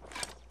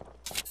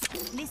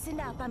 Listen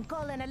up, I'm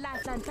calling a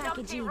lifeline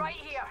package Numpty in. right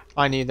here.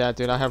 I need that,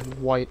 dude. I have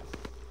white.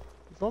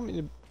 You want me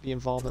to be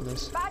involved in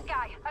this? Bad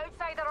guy.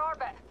 Outside their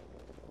orbit.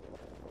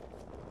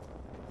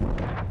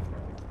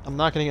 I'm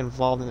not gonna get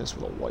involved in this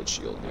with a white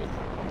shield, dude.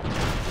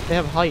 They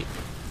have height.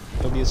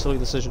 It'll be a silly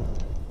decision.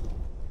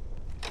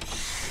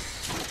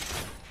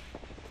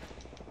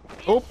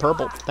 Oh,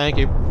 purple. Thank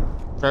you.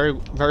 Very,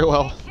 very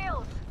well.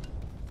 Shields.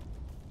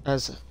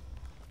 As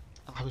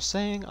I was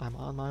saying, I'm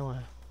on my way.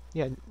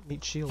 Yeah,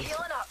 need shields.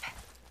 Healing up.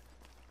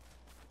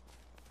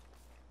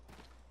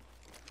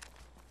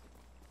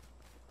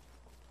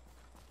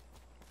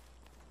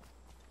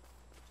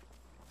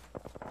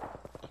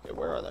 Okay,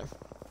 where are they?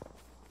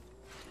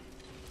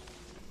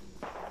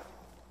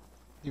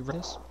 You ready?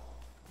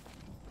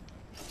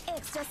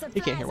 Extra supplies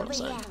You can't hear what I'm over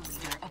saying. here.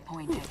 Leader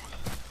appointed.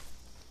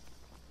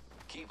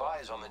 Keep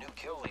eyes on the new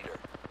kill leader.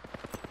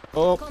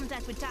 Oh,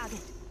 Contact with target.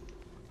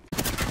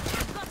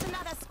 Got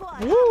another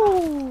squad.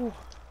 woo!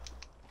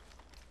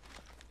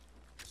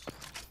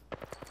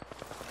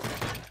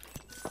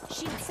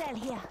 Shield cell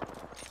here.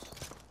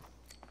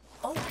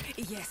 Oh,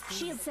 yes.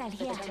 Shield cell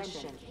here.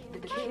 Attention. The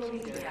kill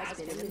leader has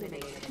been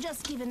eliminated.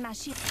 Just giving my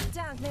shield.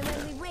 Tank me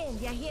when we win,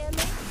 you hear me?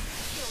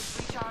 Shields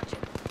recharging.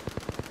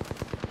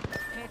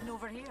 Heading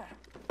over here.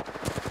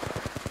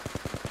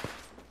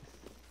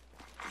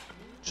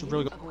 Should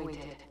really go.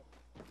 Appointed.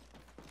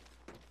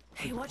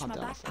 Hey, watch Calm my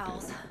down, back, fucking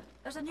pals.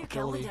 There's a new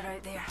kill Billy. leader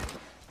out there.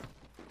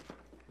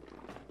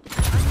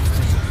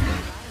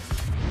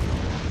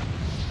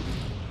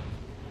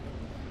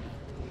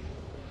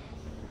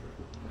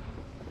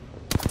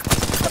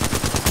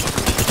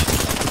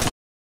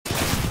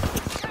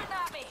 Shooting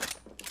at me.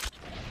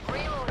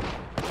 Reloading.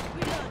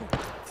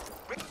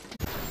 Reload.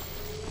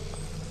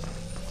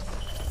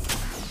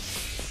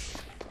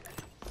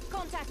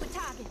 Contact with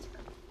target.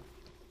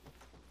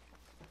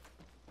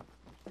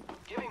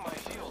 Giving my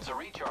shields a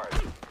recharge.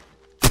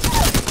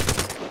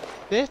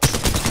 Bitch!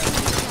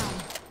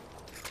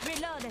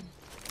 Reloading.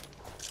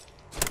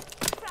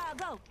 Frog,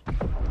 go.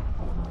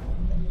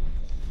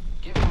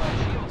 Giving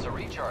my shields a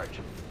recharge.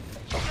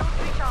 Shields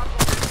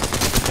recharging.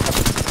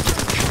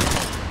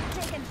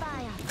 Taking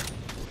fire.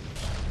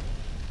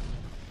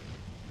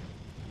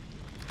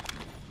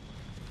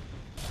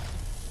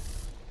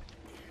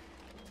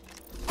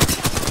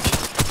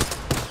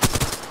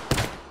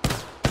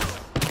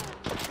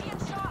 Being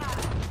shot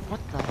at. What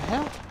the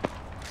hell?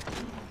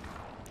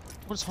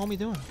 What is homie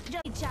doing?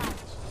 Just charge.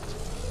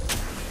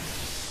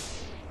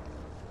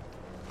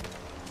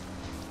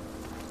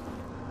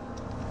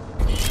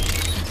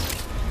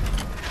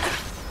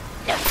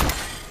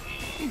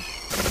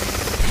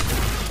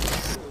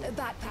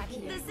 Backpack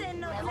here. This ain't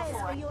no place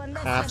for you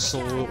unless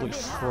Absolutely you're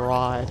shy.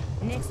 fried.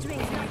 Next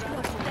ring's not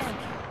good for them.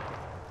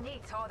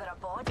 Need other a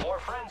bod. More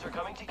friends are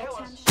coming to kill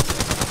us.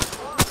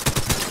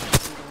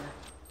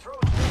 Throw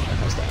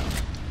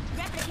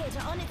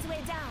Replicator on its way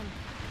down.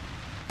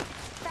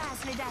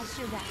 Fastly down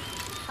sugar.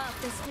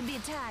 Hope this to be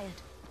tired.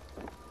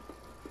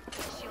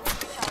 Shields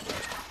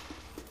recharging.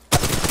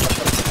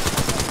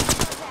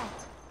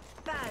 Contact.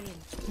 Firing.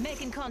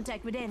 Making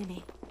contact with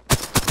enemy.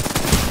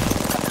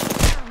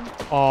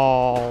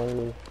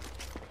 Oh.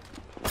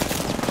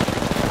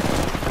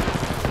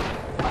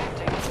 I'm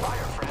taking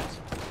fire, friends.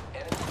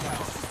 Enemy down.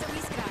 Just a wee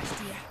scratch,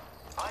 dear.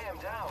 I am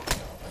down.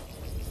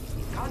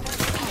 Contact.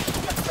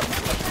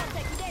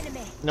 Contact with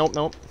enemy. Nope,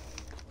 nope.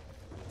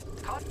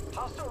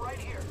 Hostile right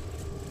here.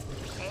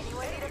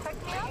 Anyone need to pick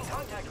me Making up?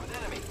 contact with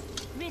enemy.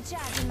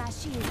 Recharging my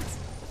shields.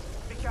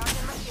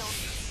 Recharging my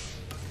shields.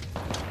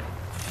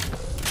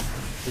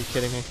 Are you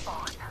kidding me?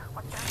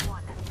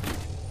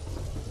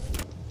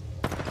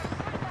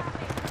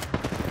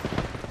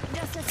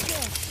 Just a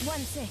spare. 1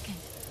 second.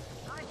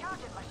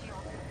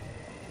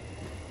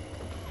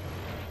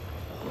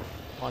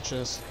 Watch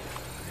this.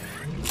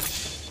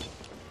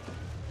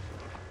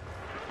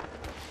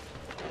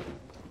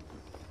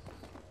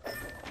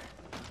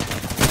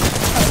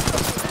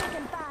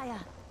 Taking fire.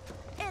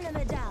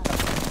 Enemy down.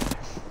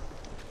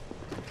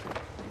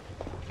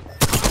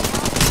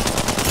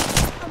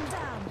 I'm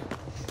down.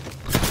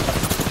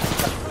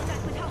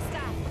 Contact with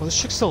hostile. Well, this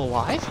chick's still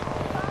alive?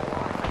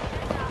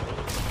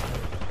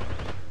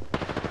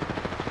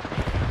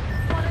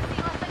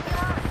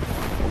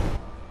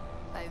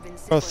 I've been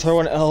Bro, throw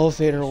an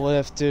elevator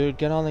lift, dude.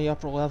 Get on the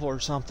upper level or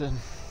something.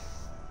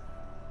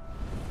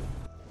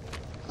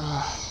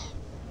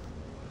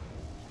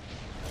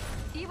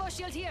 Evo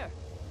shield here.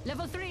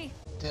 Level 3.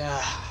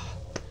 Yeah.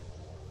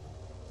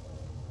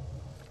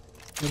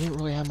 They didn't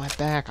really have my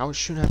back. I was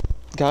shooting at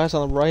guys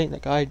on the right, and the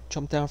guy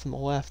jumped down from the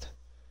left.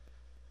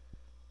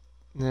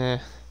 Nah.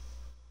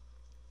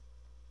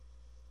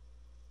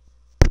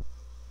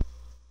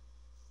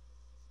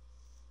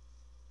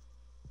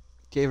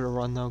 Gave it a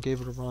run, though. Gave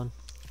it a run.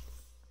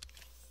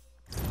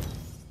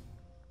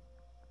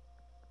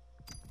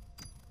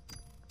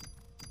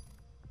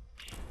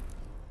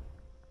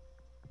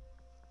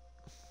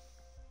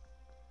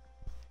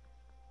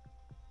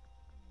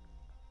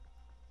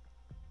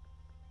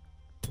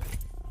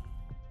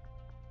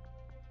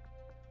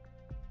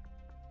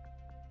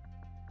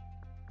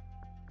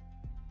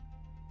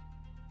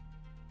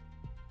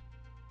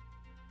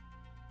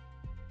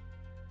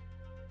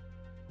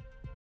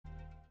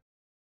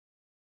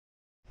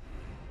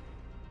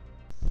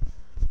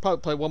 Probably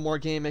play one more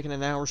game, making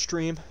an hour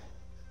stream.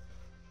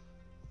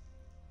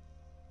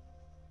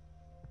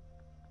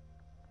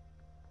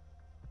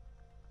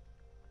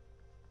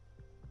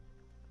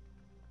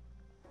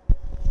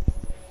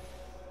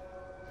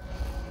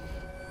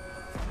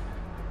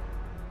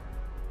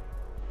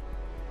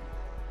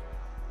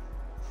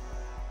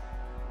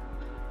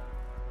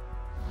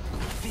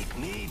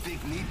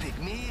 Pick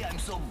me, I'm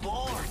so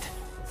bored.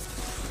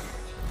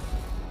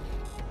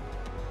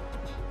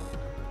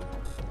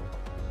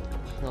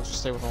 I'll just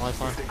stay with the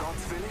Wi-Fi. The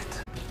gods will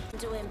it.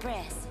 To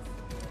impress.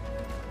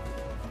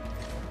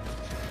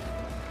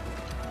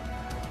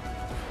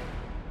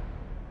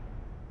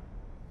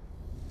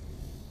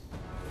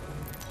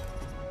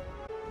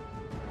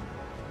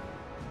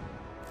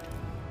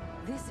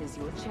 This is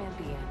your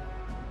champion.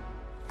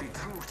 The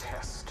true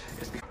test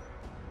is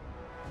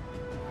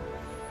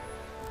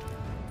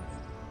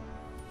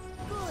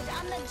Good,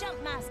 I'm the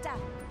jump master.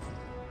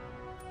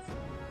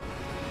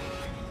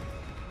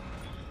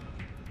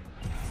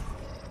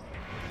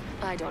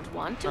 I don't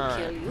want to All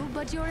kill right. you,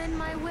 but you're in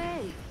my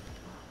way.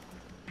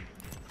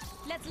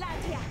 Let's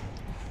land here.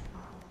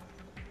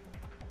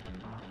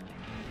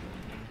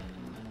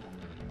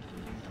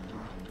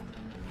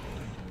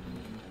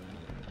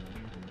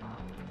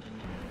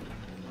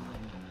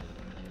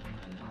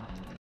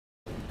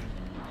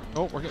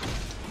 Oh, we're getting...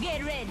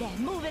 Get ready.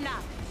 Moving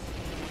up.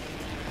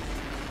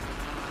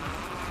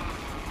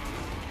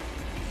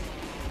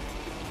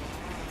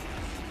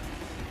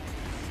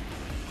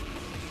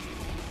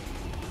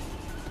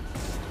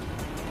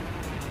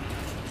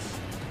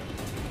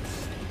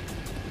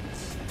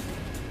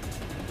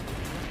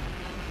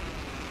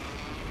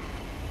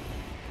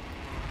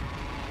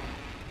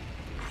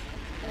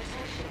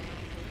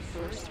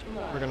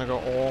 We're gonna go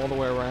all the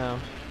way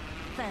around.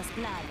 First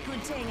blood.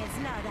 Good thing it's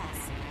not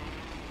us.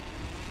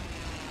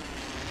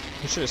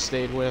 We should have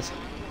stayed with.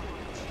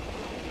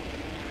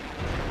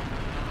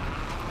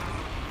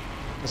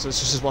 This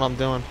is what I'm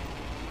doing.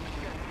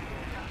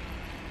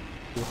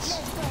 Let's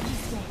go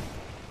this way.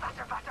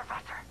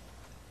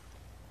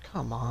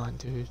 Come on,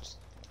 dude.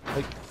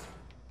 Like,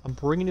 I'm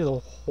bringing you the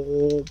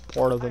whole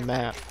part of the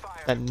map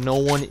that no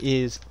one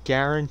is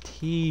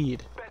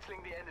guaranteed. battling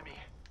the enemy.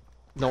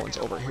 No one's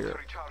over here.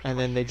 And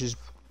then they just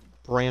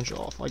branch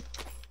off. Like,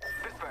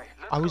 This way,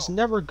 let's I was go.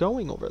 never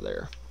going over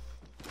there.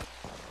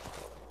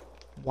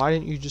 Why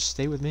didn't you just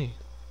stay with me?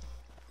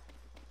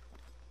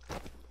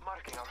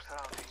 Marking our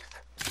surroundings.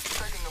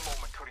 Taking a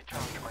moment to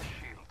recharge my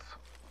shields.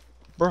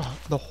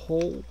 Bruh, the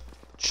whole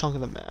chunk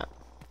of the map.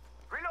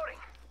 Reloading.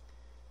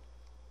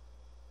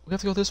 We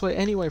have to go this way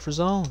anyway for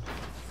zone.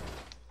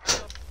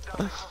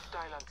 Down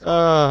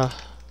hostile and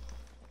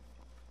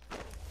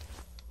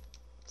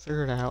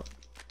Figure it out.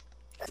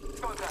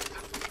 contact.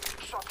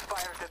 Shots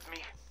fired at me.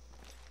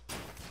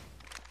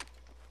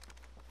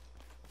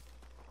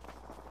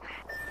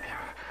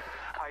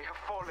 I have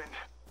fallen.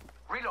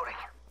 Reloading.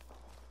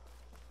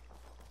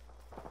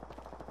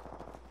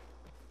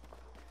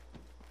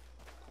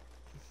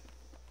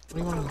 What do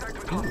you want me Contact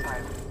with to do?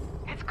 hostile.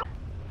 It's go.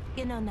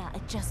 You know now,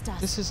 it's just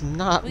us. This is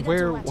not We got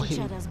where to watch each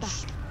we... other's back.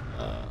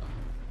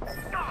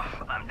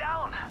 I'm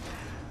down.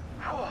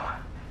 Whew.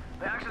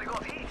 They actually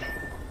got heat.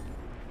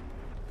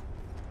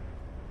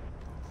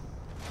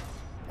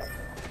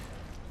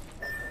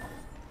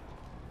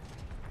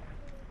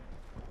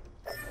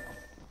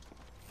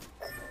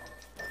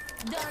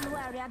 Don't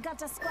worry, I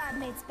got a squad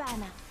mate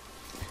spanner.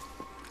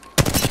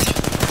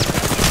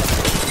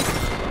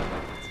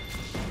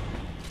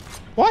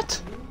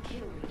 What? Kill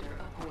leader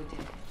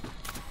appointed.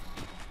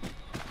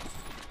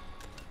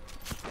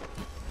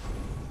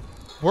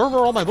 Where were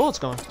all my bullets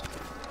going?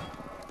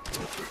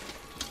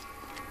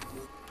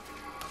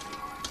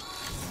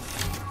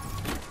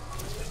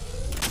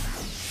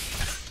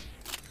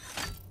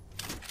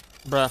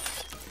 Bruh.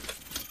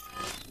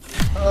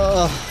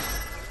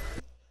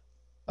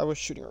 I was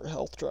shooting our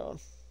health drone.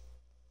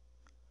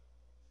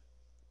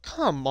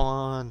 Come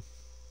on.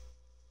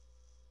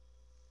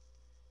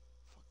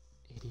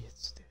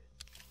 Idiots, dude.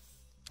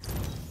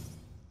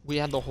 We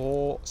had the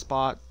whole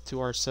spot to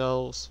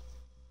ourselves.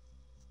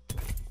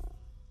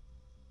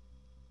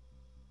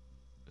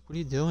 What are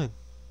you doing?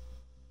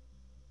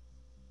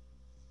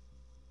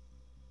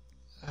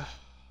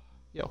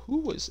 Yo, who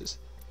was this?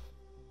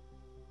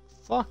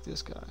 Fuck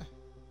this guy.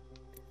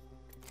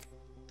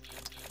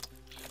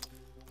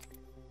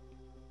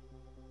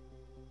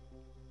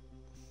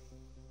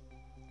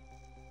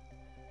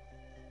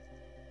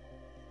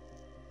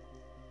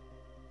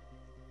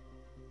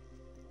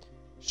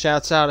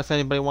 Shouts out if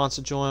anybody wants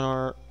to join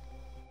our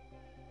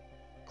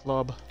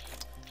club.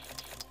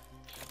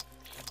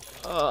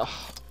 Ugh.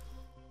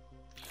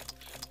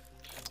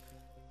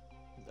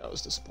 That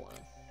was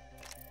disappointing.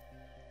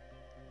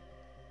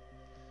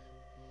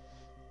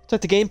 It's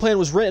like the game plan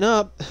was written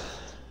up.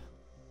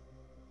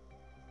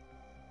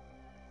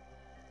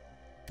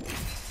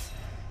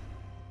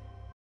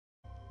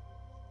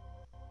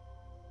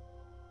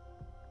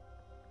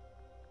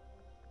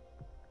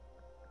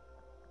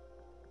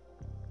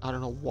 I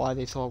don't know why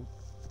they thought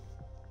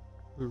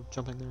we were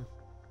jumping there.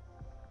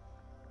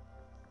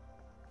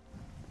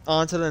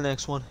 On to the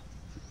next one.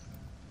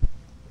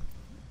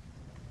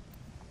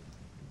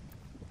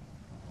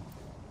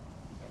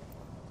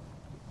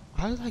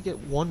 How did I get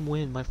one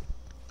win?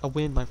 A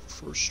win my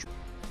first,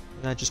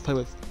 and I just play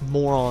with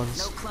morons.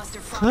 No cluster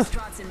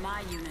foxtrots in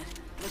my unit.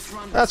 Let's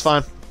run. That's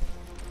fine.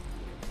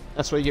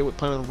 That's what you get with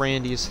playing with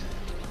Randys.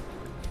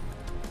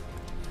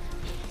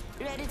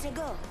 Ready to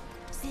go.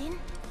 Seen?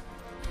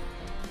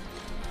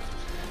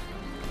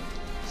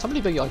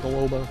 Somebody big like a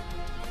Lobo.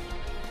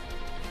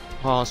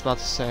 Oh, I was about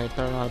to say, it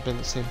better not have been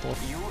the same book.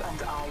 You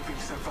and I will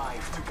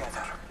survive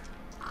together.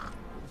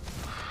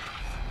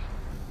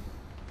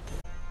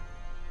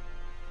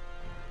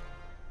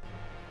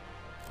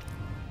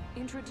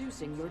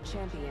 Introducing your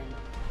champion.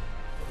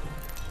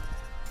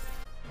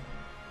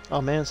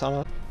 Oh man, it's not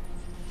up.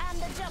 I'm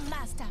the jump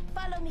master.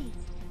 Follow me.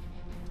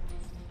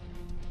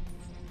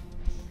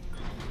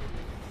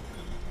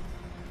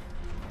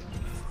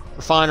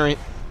 Refinery.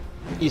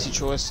 Easy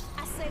choice.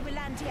 I say we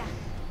land here.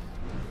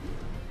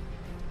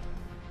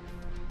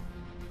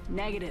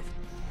 Negative.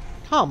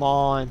 Come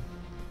on.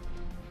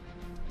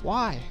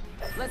 Why?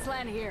 Let's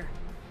land here.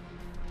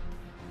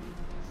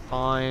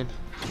 Fine.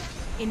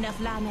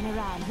 Enough lying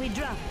around. We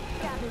drop.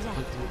 Copy that.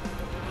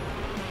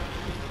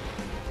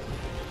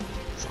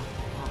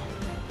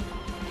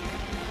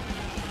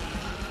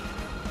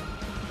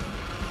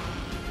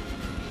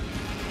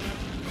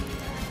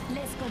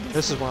 Let's go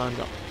This is where I'm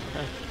going.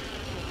 Okay.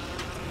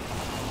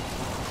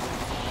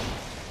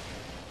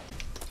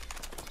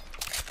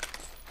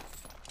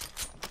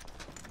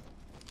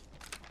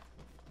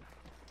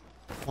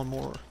 One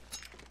more.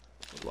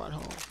 Right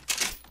home.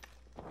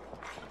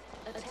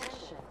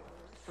 Attention.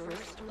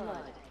 First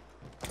blood.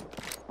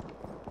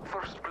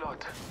 First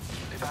blood.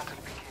 The battle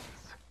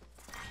begins.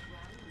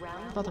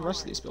 Round What about the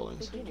rest of these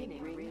buildings?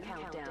 beginning ring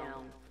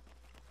countdown.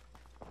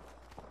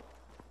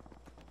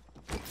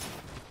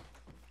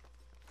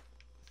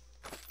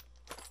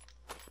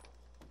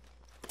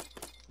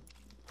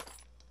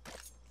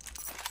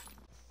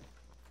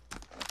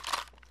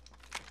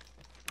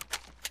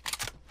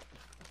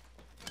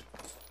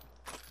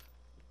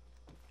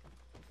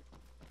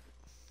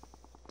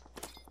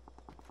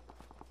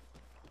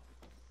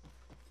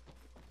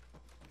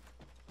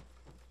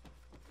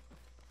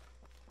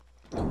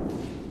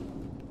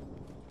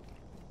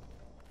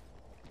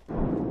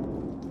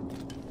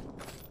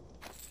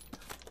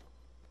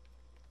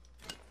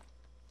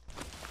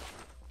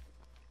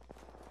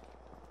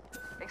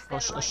 Oh,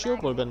 a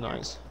shield would have been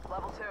nice.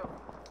 Level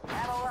 2.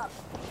 Ammo up.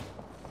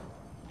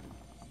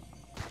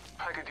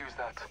 I could use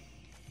that.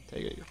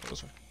 Take it, you're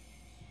closer.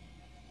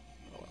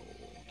 Oh,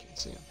 can't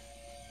see him.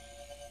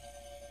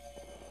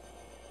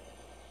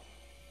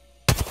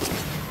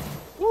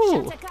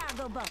 Ooh! Shut the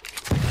cargo boat.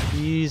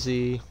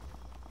 Easy.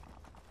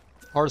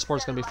 Hardest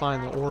part's gonna be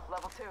finding the ore.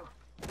 Level 2.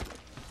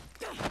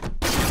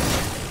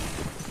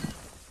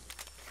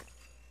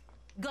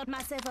 Got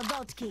myself a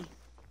boat key.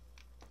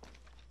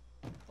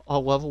 Oh,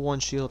 level 1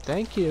 shield.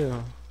 Thank you.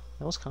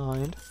 That was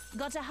kind.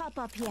 Got a hop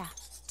up here.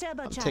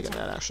 Turbo I'm charger. taking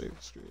that actually.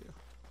 Screw you.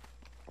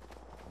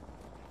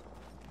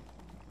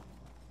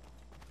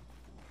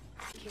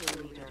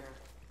 Kill leader.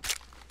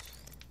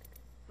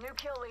 New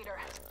kill leader.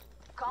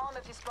 Call him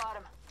if you spot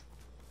him.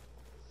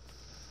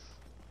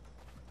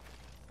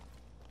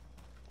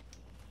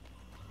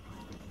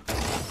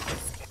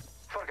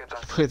 Forget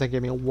that. Wait, that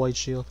gave me a white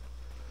shield.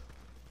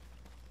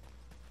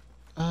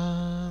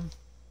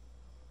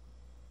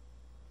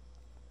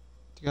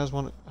 guys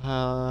want?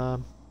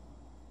 The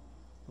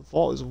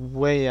vault is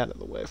way out of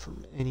the way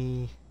from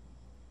any.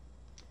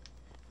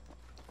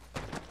 I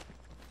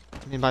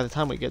mean, by the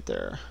time we get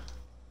there.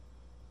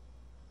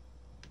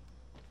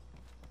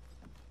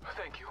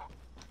 Thank you.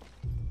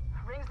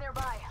 Rings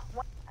nearby.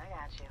 I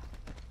got you.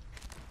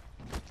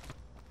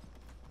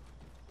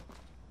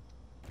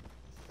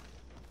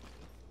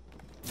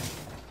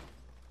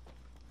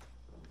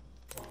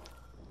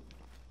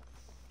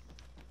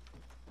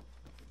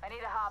 I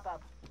need a hop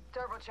up.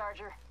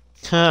 Turbocharger.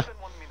 Less than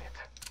 1 minute.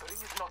 The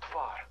ring is not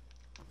far.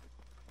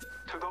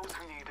 To those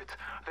who need it,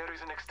 there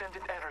is an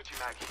extended energy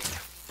mag here.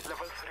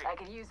 Level 3. I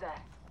could use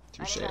that.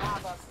 Touche. I need a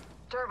hop up.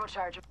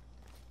 Turbocharger.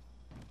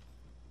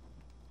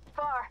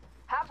 Far.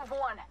 Half of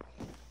one.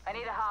 I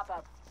need a hop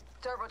up.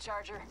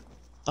 Turbocharger.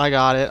 I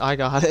got it. I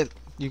got it.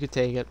 You could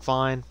take it.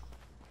 Fine.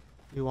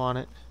 You want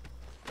it,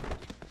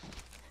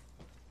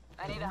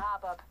 I need a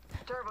hop up.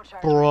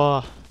 Turbocharger.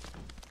 bruh?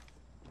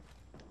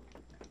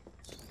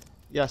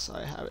 Yes,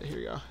 I have it. Here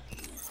you go.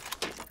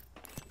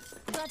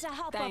 Got a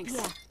hop Thanks.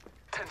 up here.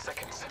 10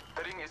 seconds.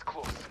 The ring is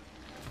close.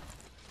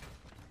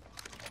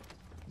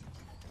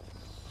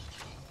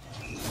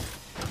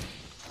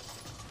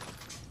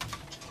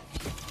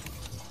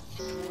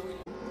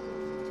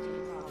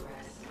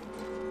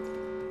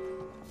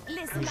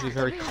 Listen Usually up,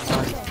 very the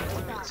quiet. ring's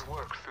close. Let's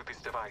work through this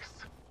device.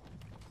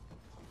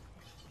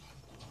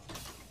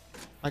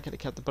 I could have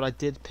kept it, but I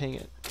did ping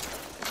it.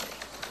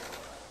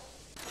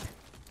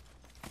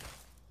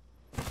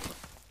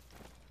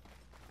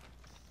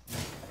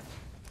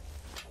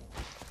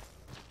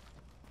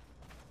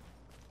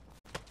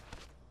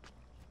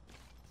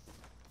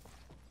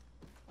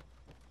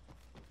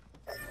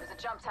 There's a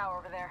jump tower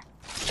over there.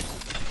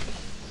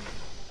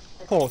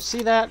 Oh,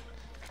 see that?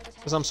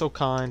 Because I'm so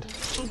kind.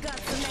 We got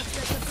some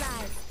extra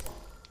supplies.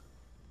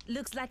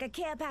 Looks like a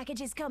care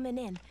package is coming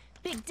in.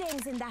 Big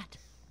things in that.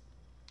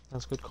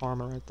 That's good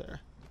karma right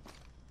there.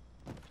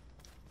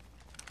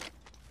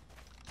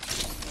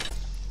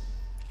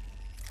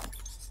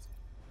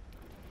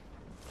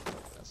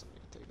 That's let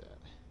me take that.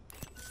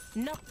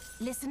 No,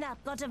 listen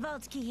up. Got a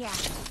vault key here.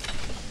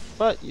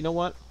 But you know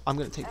what? I'm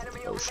gonna take the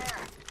Enemy over ocean.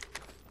 there.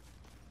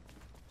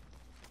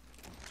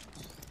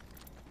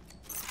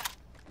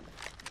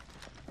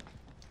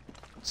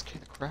 Scare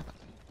the crap out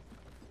of me.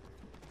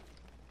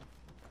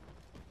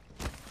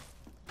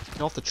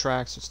 Get off the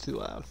tracks, it's too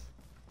loud.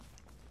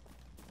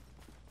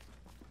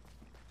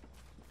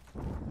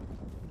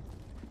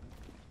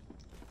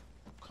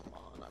 Come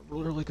on, I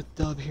really like a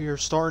dub here.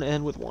 Start and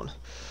end with one.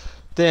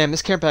 Damn,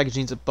 this care package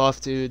needs a buff,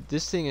 dude.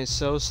 This thing is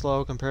so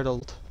slow compared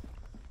to,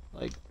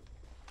 like,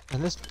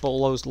 and this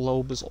Bolo's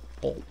lobe is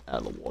all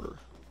out of the water.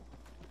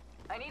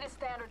 I need a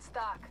standard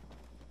stock.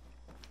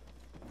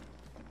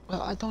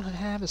 Well, I don't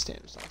have a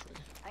standard stock for you.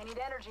 I need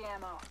energy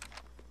ammo.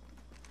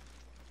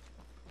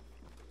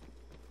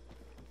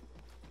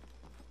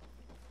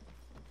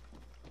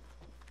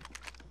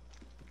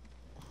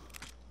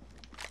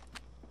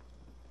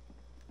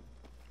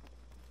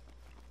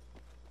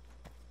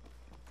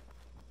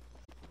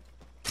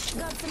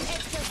 Got some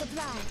extra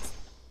supplies.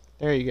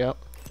 There you go.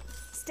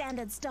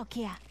 Standard stock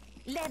here.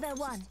 Leather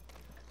one.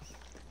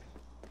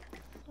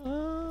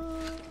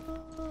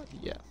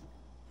 Yeah.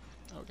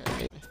 Okay,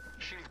 maybe.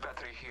 Shield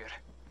battery here.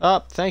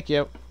 Oh, thank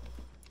you.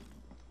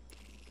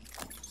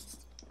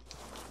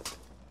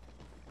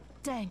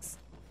 Thanks.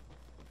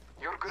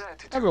 Your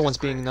gratitude. Everyone's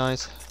is being great.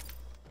 nice.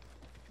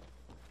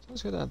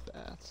 Someone's gonna have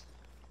bats.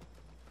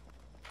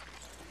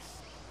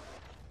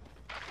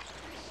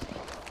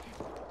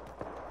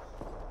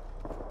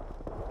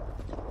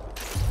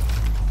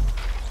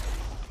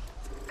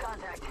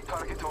 Contact.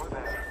 Target over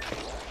there.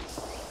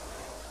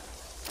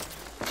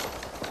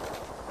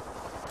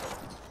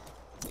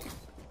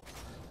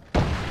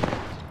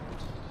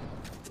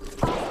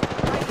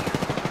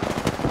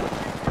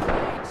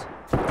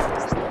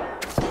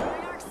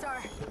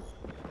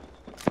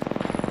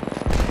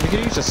 You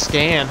could use a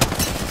scan.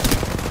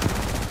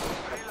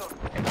 Reload.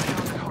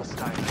 Encounter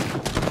hostile.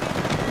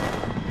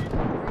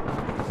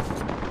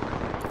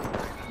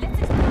 Let's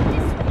explore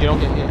this way. You don't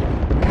get hit.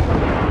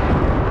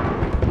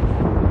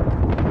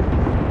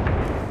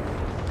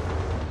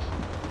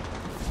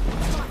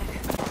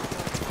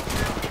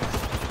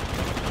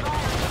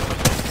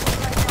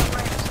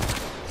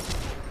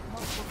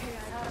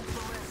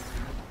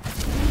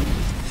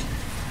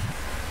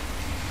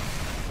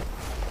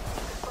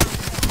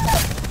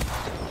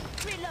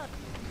 Reload.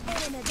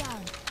 Enemy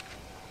down.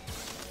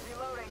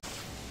 Reloading.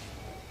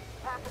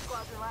 Half the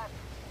squads are left.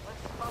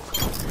 Let's smoke.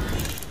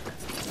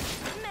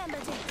 Remember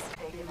this.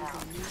 Take him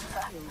out.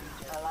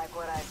 I like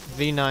what I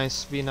Be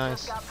nice, be just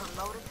nice. got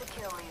promoted to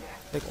kill leader.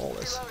 Take all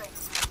this. Reloading.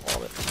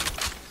 All of it.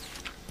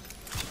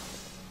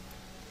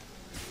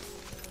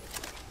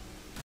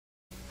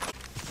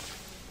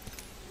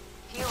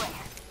 Healing.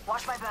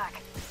 Watch my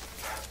back.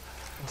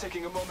 I'm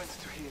taking a moment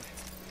to heal.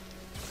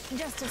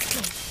 Just a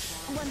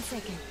second. 1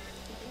 second.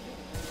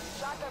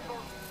 Shotgun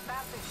bolt.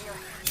 Massive here.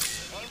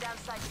 Aim down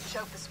sight to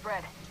choke the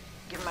spread.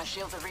 Give my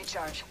shields a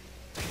recharge.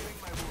 Healing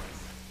my wounds.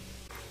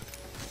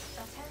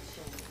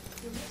 Attention.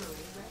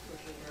 Delivering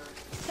replicator.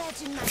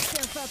 Patching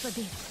myself up a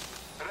bit.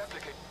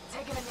 Replicate.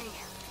 Taking a knee.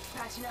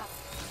 Patching up.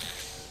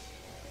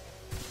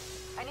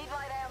 I need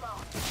light ammo.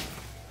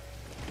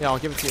 Yeah, I'll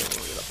give it to you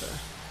when we get up there.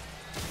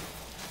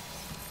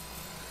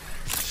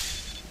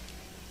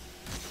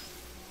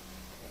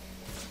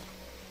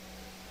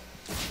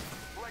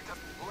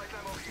 Light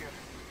ammo here.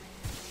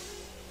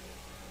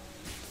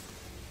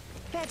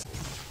 Patch.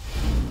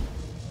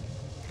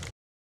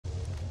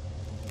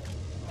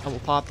 I will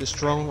pop this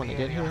drone when I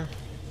get here.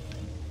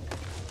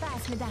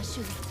 Pass me that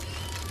shoe.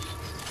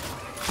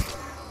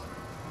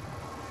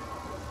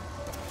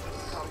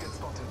 Target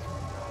spotted.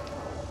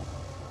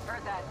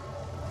 Heard that.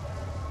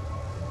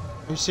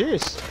 Are you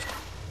serious?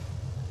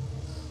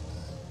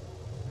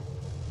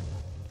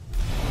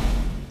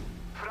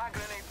 Frag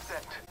grenade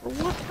set. For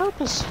what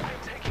purpose? I'm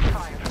taking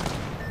fire.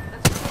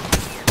 Let's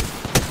get here.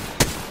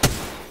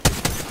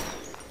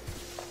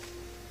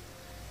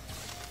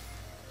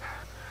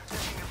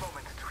 Taking a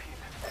moment to heal.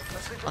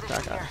 Let's Fuck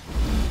that reposition guy. here.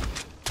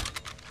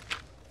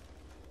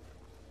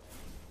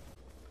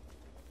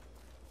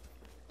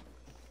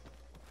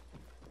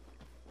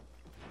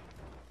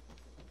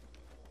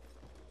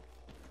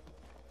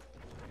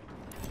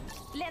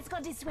 Let's go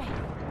this way.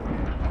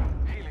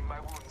 Healing my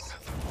wounds.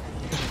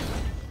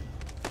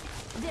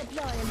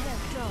 Deploying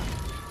health drone.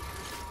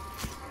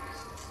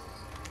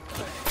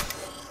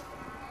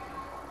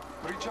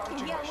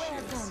 Recharging You're my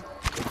shields.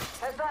 welcome.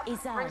 Heads up.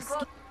 It's Ring ours.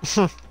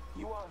 close.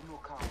 You are no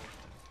coward.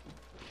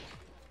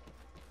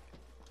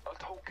 A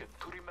token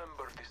to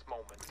remember this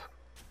moment.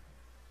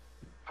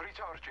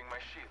 Recharging my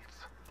shields.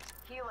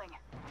 Healing.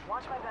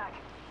 Watch my back.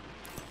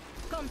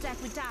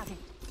 Contact with target.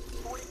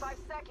 45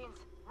 seconds.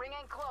 Ring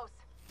in close.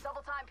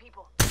 Double time,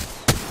 people.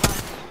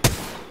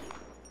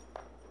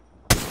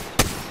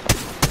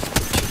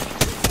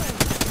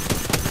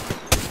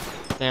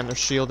 Damn, they're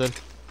shielded.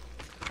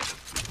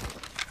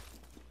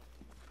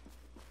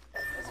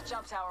 There's a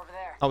jump tower over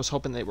there. I was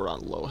hoping they were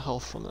on low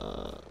health from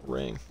the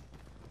ring.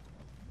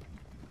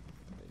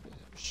 Maybe they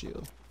have a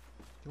shield.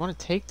 You want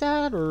to take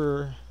that,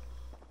 or?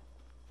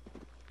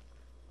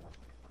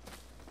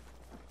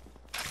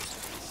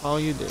 All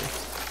you do.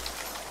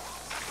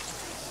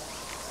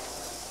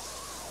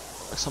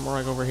 Somewhere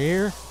like over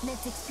here.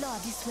 Let's explore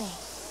this way.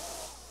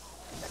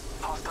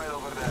 Hostile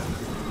over there.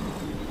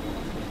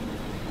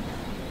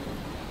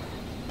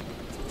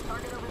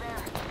 Target over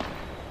there.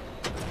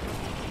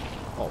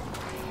 Oh,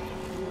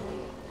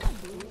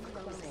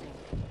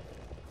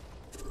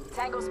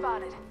 Tango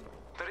spotted.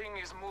 The ring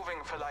is moving,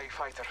 Felai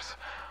fighters.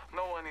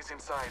 No one is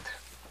inside.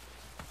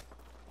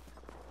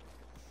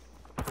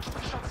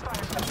 Shots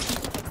fired.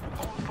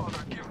 Hold,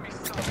 Father, give me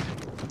sight.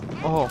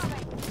 oh,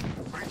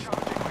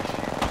 Recharging my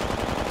shield.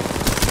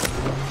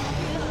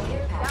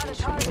 Down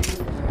to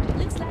target.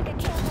 Looks like a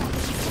care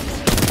package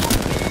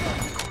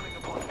is Calling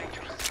upon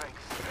nature's strength.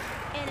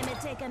 coming in. Enemy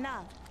taken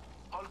out.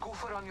 I'll go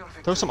for on your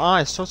victory. throw some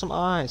eyes. Throw some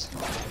eyes.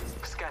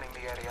 Scanning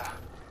the area.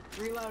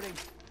 Reloading.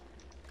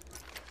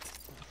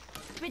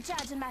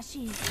 Recharging my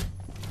shield.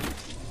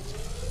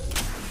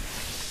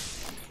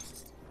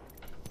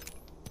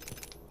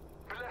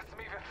 Bless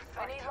me with I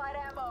sight. need light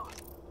ammo.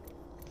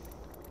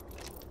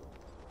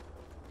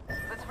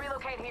 Let's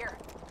relocate here.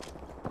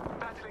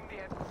 Battling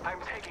the end. I'm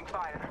taking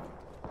fire.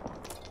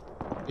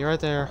 You're right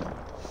there.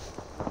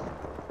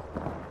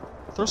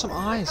 Throw some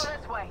eyes. Go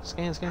this way.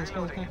 Scan, scan,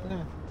 scan, scan,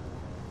 scan.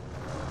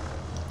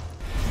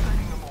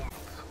 Taking a moment.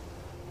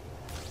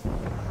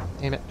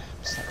 Damn it.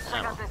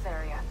 Check out this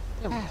area.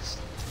 Damn it.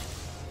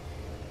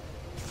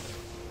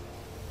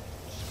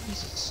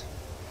 Jesus.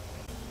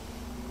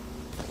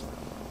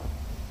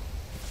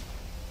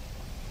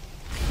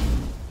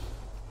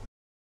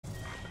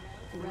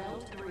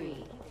 Round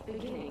 3.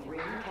 Beginning ring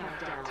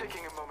countdown.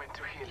 Taking a moment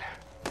to heal.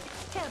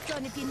 Help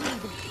gun if you need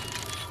it.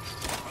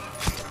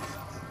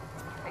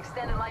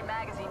 Extended light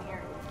magazine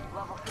here.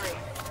 Level 3.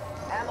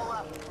 Ammo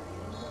up.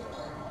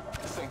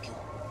 Thank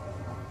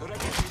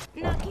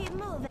you. Now keep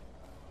moving.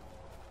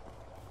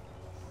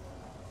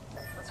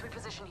 Let's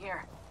reposition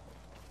here.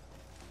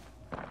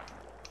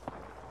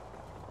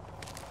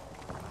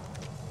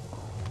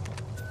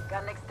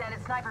 Got an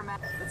extended sniper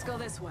mag. Let's go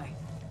this way.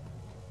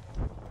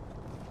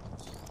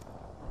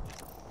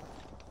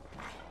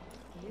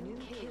 New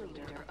kill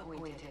leader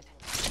appointed.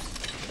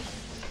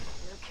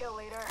 New kill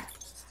leader.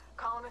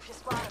 Call him if you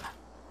spot him.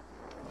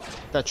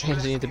 That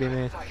change needed to be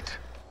made. Sight.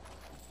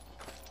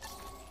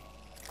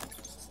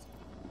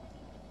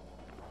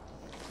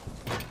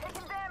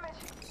 Taking damage.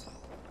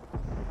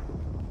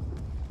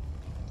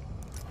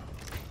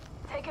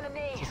 Taking a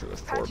knee. Just with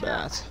 4 Patching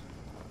up. bats.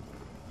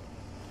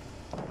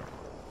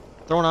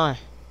 Throw an eye.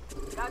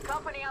 Got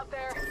company out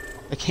there.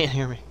 They can't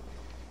hear me.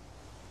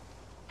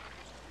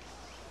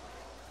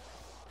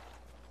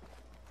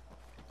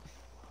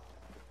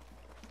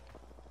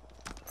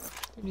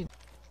 You need-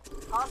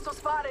 Hostile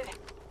spotted.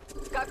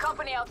 Got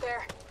company out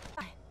there.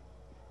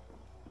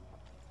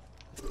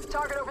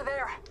 Target over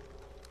there.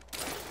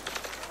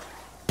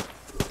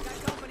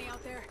 Got company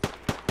out there.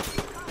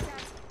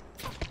 Contact.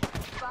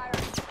 Fire.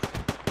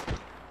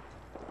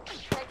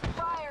 Taking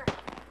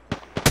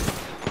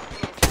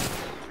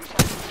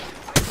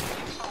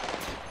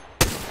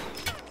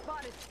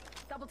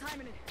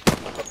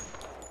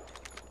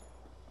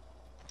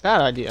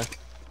Bad idea.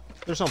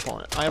 There's no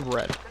point. I have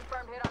red.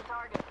 Confirmed hit on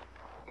target.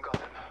 Got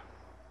him.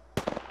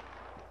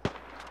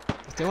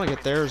 If they want to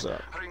get theirs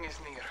up. Ring is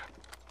near.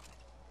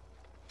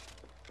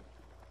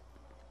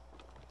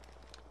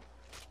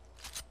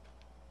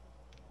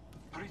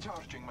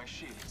 Recharging my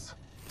shields.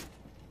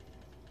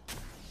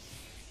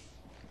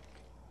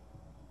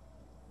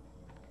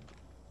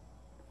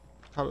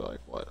 Probably like,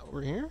 what,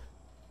 over here?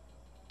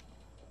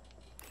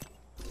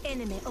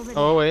 Enemy over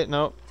Oh, wait,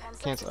 no. 10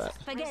 Cancel that.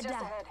 seconds. Forget Rings just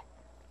that.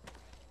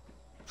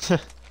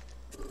 ahead.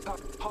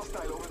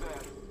 Hostile over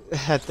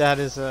there. That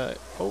is a...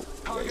 Oh, yeah,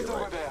 Target you're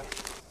over right. there.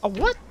 Oh,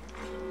 what?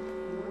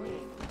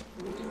 Warning.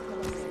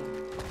 Closing.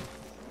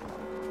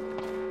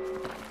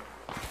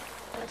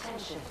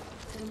 Attention.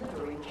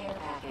 Delivering care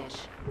package.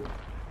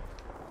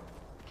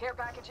 Care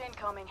package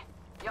incoming.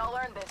 Y'all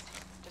earned this.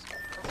 Just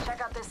let's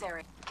check out this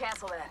area.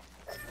 Cancel that.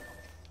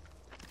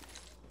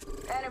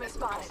 Enemy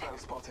spotted. Hostile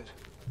spotted.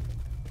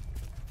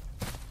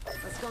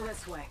 Let's go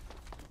this way.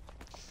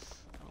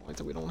 I don't like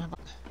that we don't have...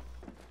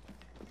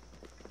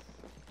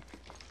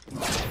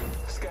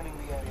 Scanning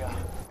the area.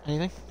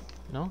 Anything?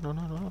 No, no,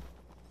 no, no, no.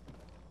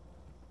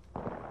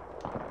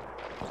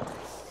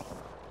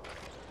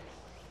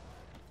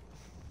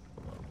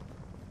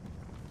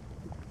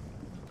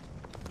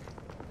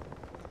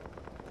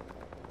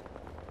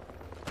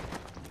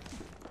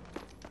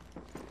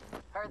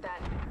 Heard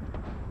that.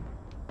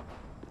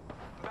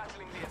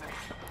 Battling the enemy.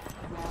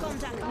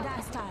 Contact with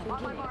hostile.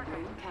 On my mark.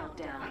 Ring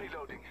countdown.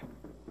 Reloading.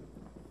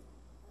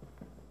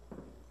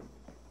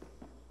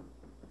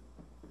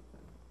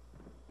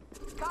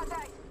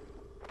 Contact.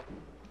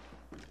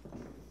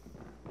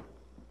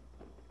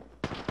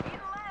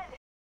 Need lead.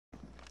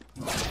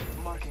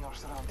 Marking our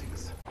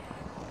surroundings.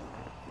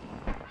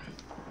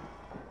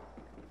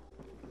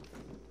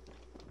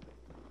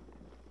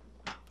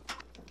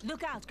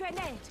 Look out,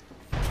 grenade.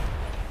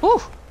 Whew!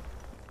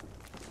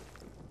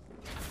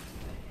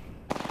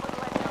 Put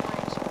lead in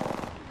range.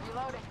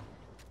 Reloading.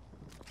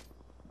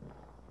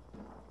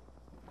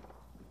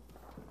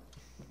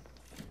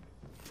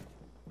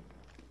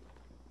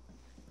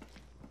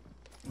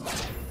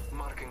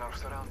 Marking our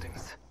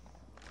surroundings.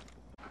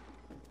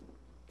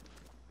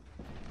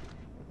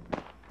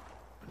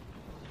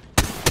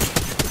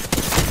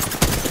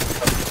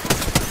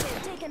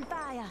 Taking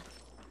fire.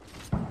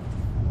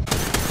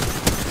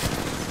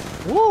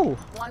 Woo!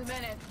 1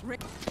 minute.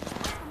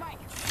 Mike.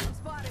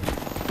 Spotted.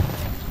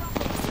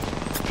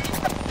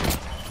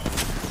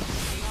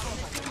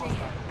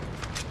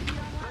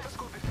 Let's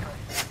go this way.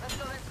 Let's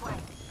go this way.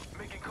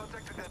 Making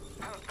contact with them.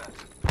 Heard that.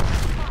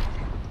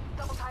 Spotted.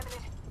 Double timing it.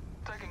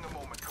 Taking a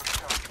moment to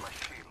recharge my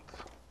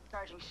shields.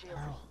 Charging shield.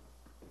 Ow.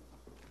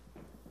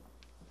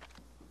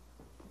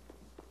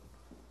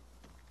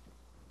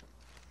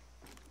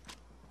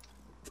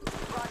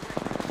 Roger.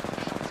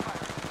 Shots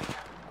fired.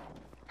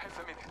 Half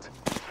a minute.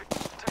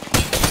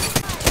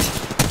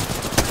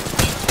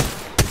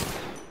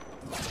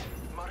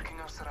 Marking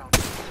our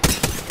surroundings.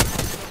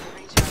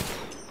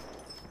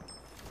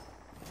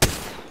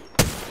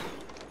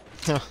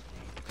 Huh.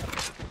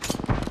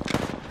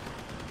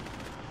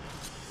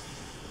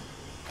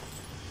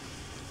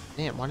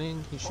 Damn, why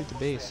didn't he shoot the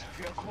base?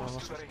 We are Well, close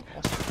that's to the ring.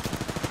 awesome.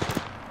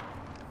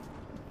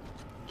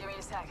 Give me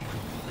a sec.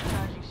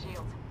 Charging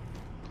shield.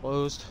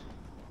 Closed.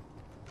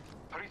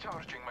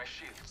 Recharging my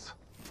shields.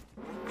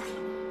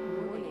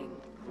 Warning.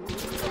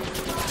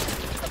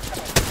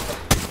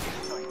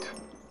 Sight.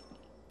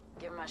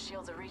 Give my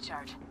shields a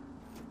recharge.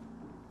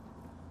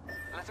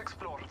 Let's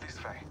explore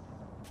this way.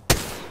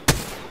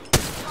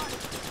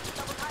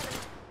 Double timing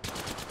it.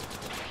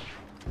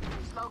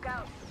 Smoke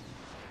out.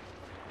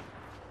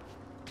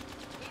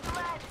 Need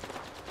lead.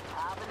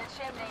 Up in the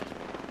chimney.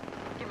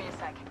 Give me a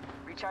sec.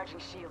 Recharging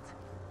shields.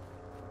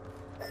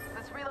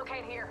 Let's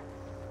relocate here.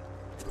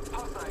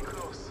 Hostile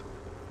close.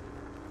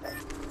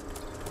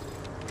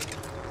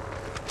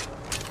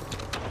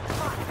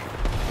 Fuck.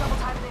 Double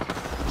timing it.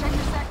 Check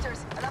your sectors.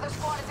 Another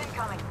squad is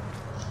incoming.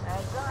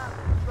 Heads up.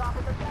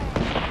 Dropping the thing.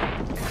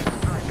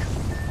 Strike.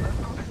 Let's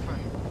go this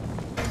way.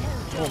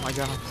 Oh my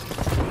god.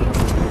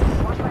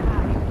 Watch my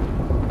back.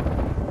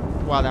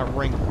 Wow, that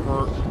ring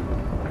hurt.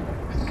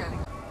 Scanning.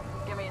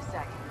 Give me a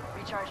sec.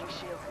 Recharging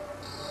shield.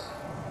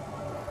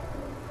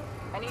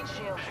 I need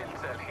shield. Shield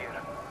cell here.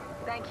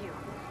 Thank you.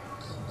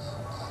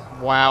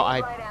 Wow,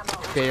 Light I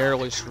ammo.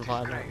 barely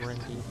survived that ring,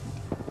 dude.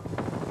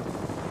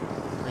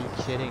 Are you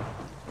kidding?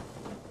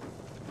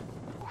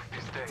 Oof,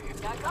 this day.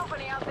 Got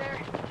company out there.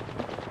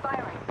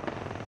 Firing.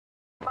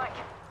 Mike,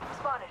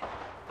 spotted.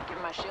 Give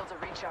my shields a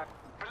recharge.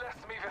 Bless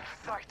me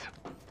with sight.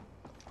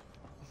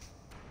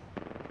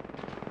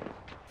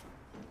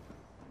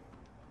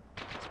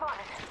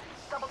 Spotted.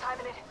 Double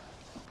timing it.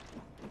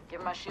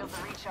 Give my shields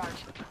a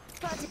recharge.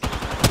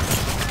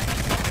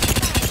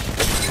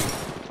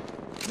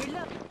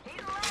 Reload.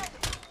 Need lead.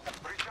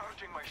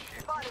 Recharging my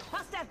shield. Spotted.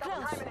 Hostile Double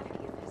close. timing it.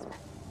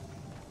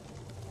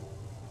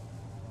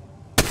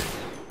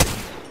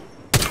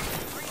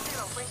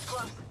 Rings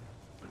close.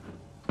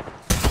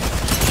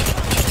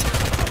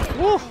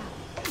 Woo!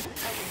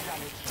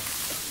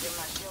 Give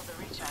my shield a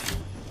recharge.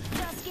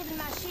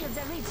 shields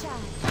are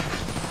recharged.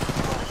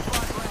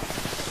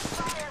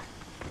 Fire!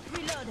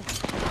 Reload.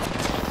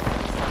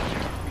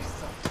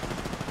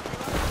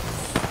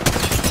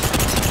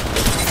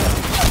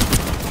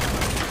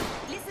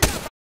 Listen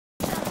up.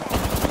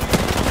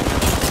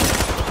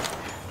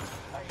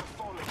 I have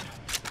fallen.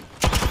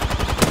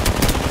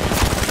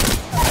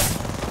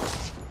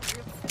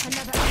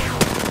 Another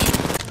enemy.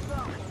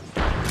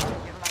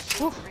 Give my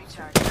shields a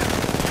recharge.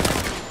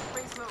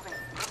 Rings moving.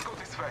 Let's go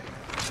this way.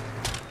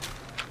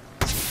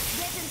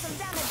 Getting some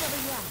damage over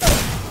here.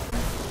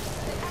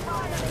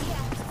 More over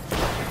here.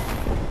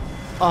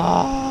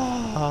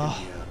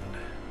 Ah,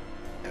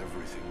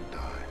 Everything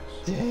dies.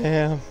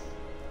 damn.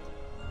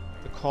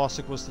 The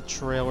caustic was the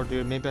trailer,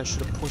 dude. Maybe I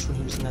should have pushed when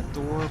he was in that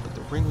door, but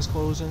the ring was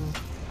closing.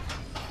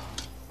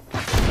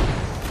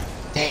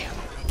 Damn.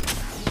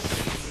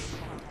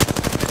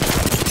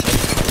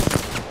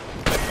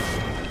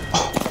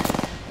 Oh.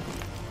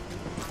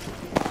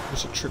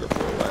 There's a trigger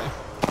for away.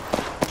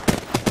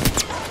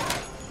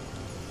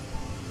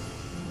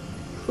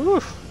 Whew.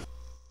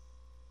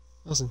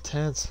 That was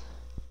intense.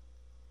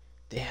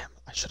 Damn,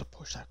 I should have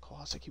pushed that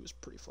caustic. He was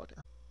pretty fucking.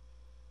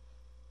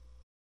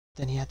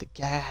 Then he had the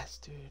gas,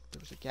 dude.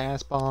 There was a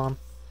gas bomb.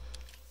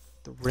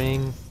 The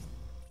ring.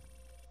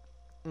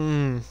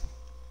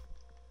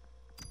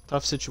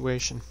 Tough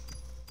situation.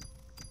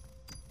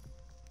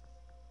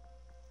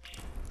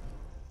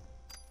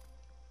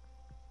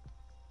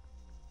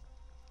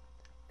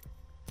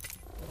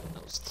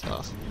 That was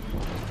tough.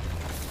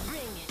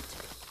 Bring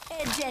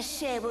it. Ed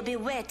Shea will be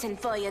waiting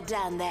for you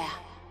down there.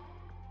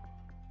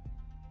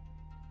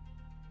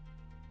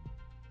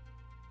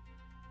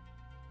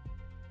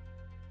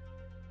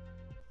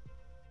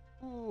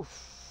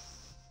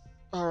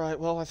 Alright,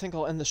 well, I think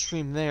I'll end the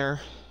stream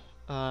there.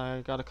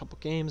 I got a couple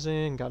games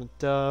in, got a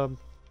dub.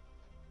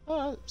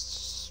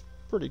 It's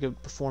pretty good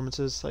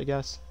performances, I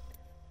guess.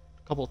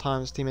 A couple of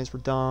times teammates were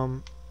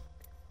dumb,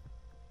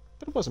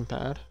 but it wasn't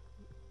bad.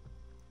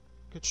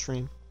 Good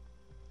stream.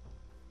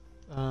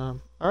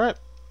 Alright.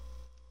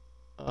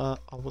 I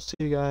will see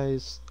you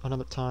guys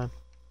another time.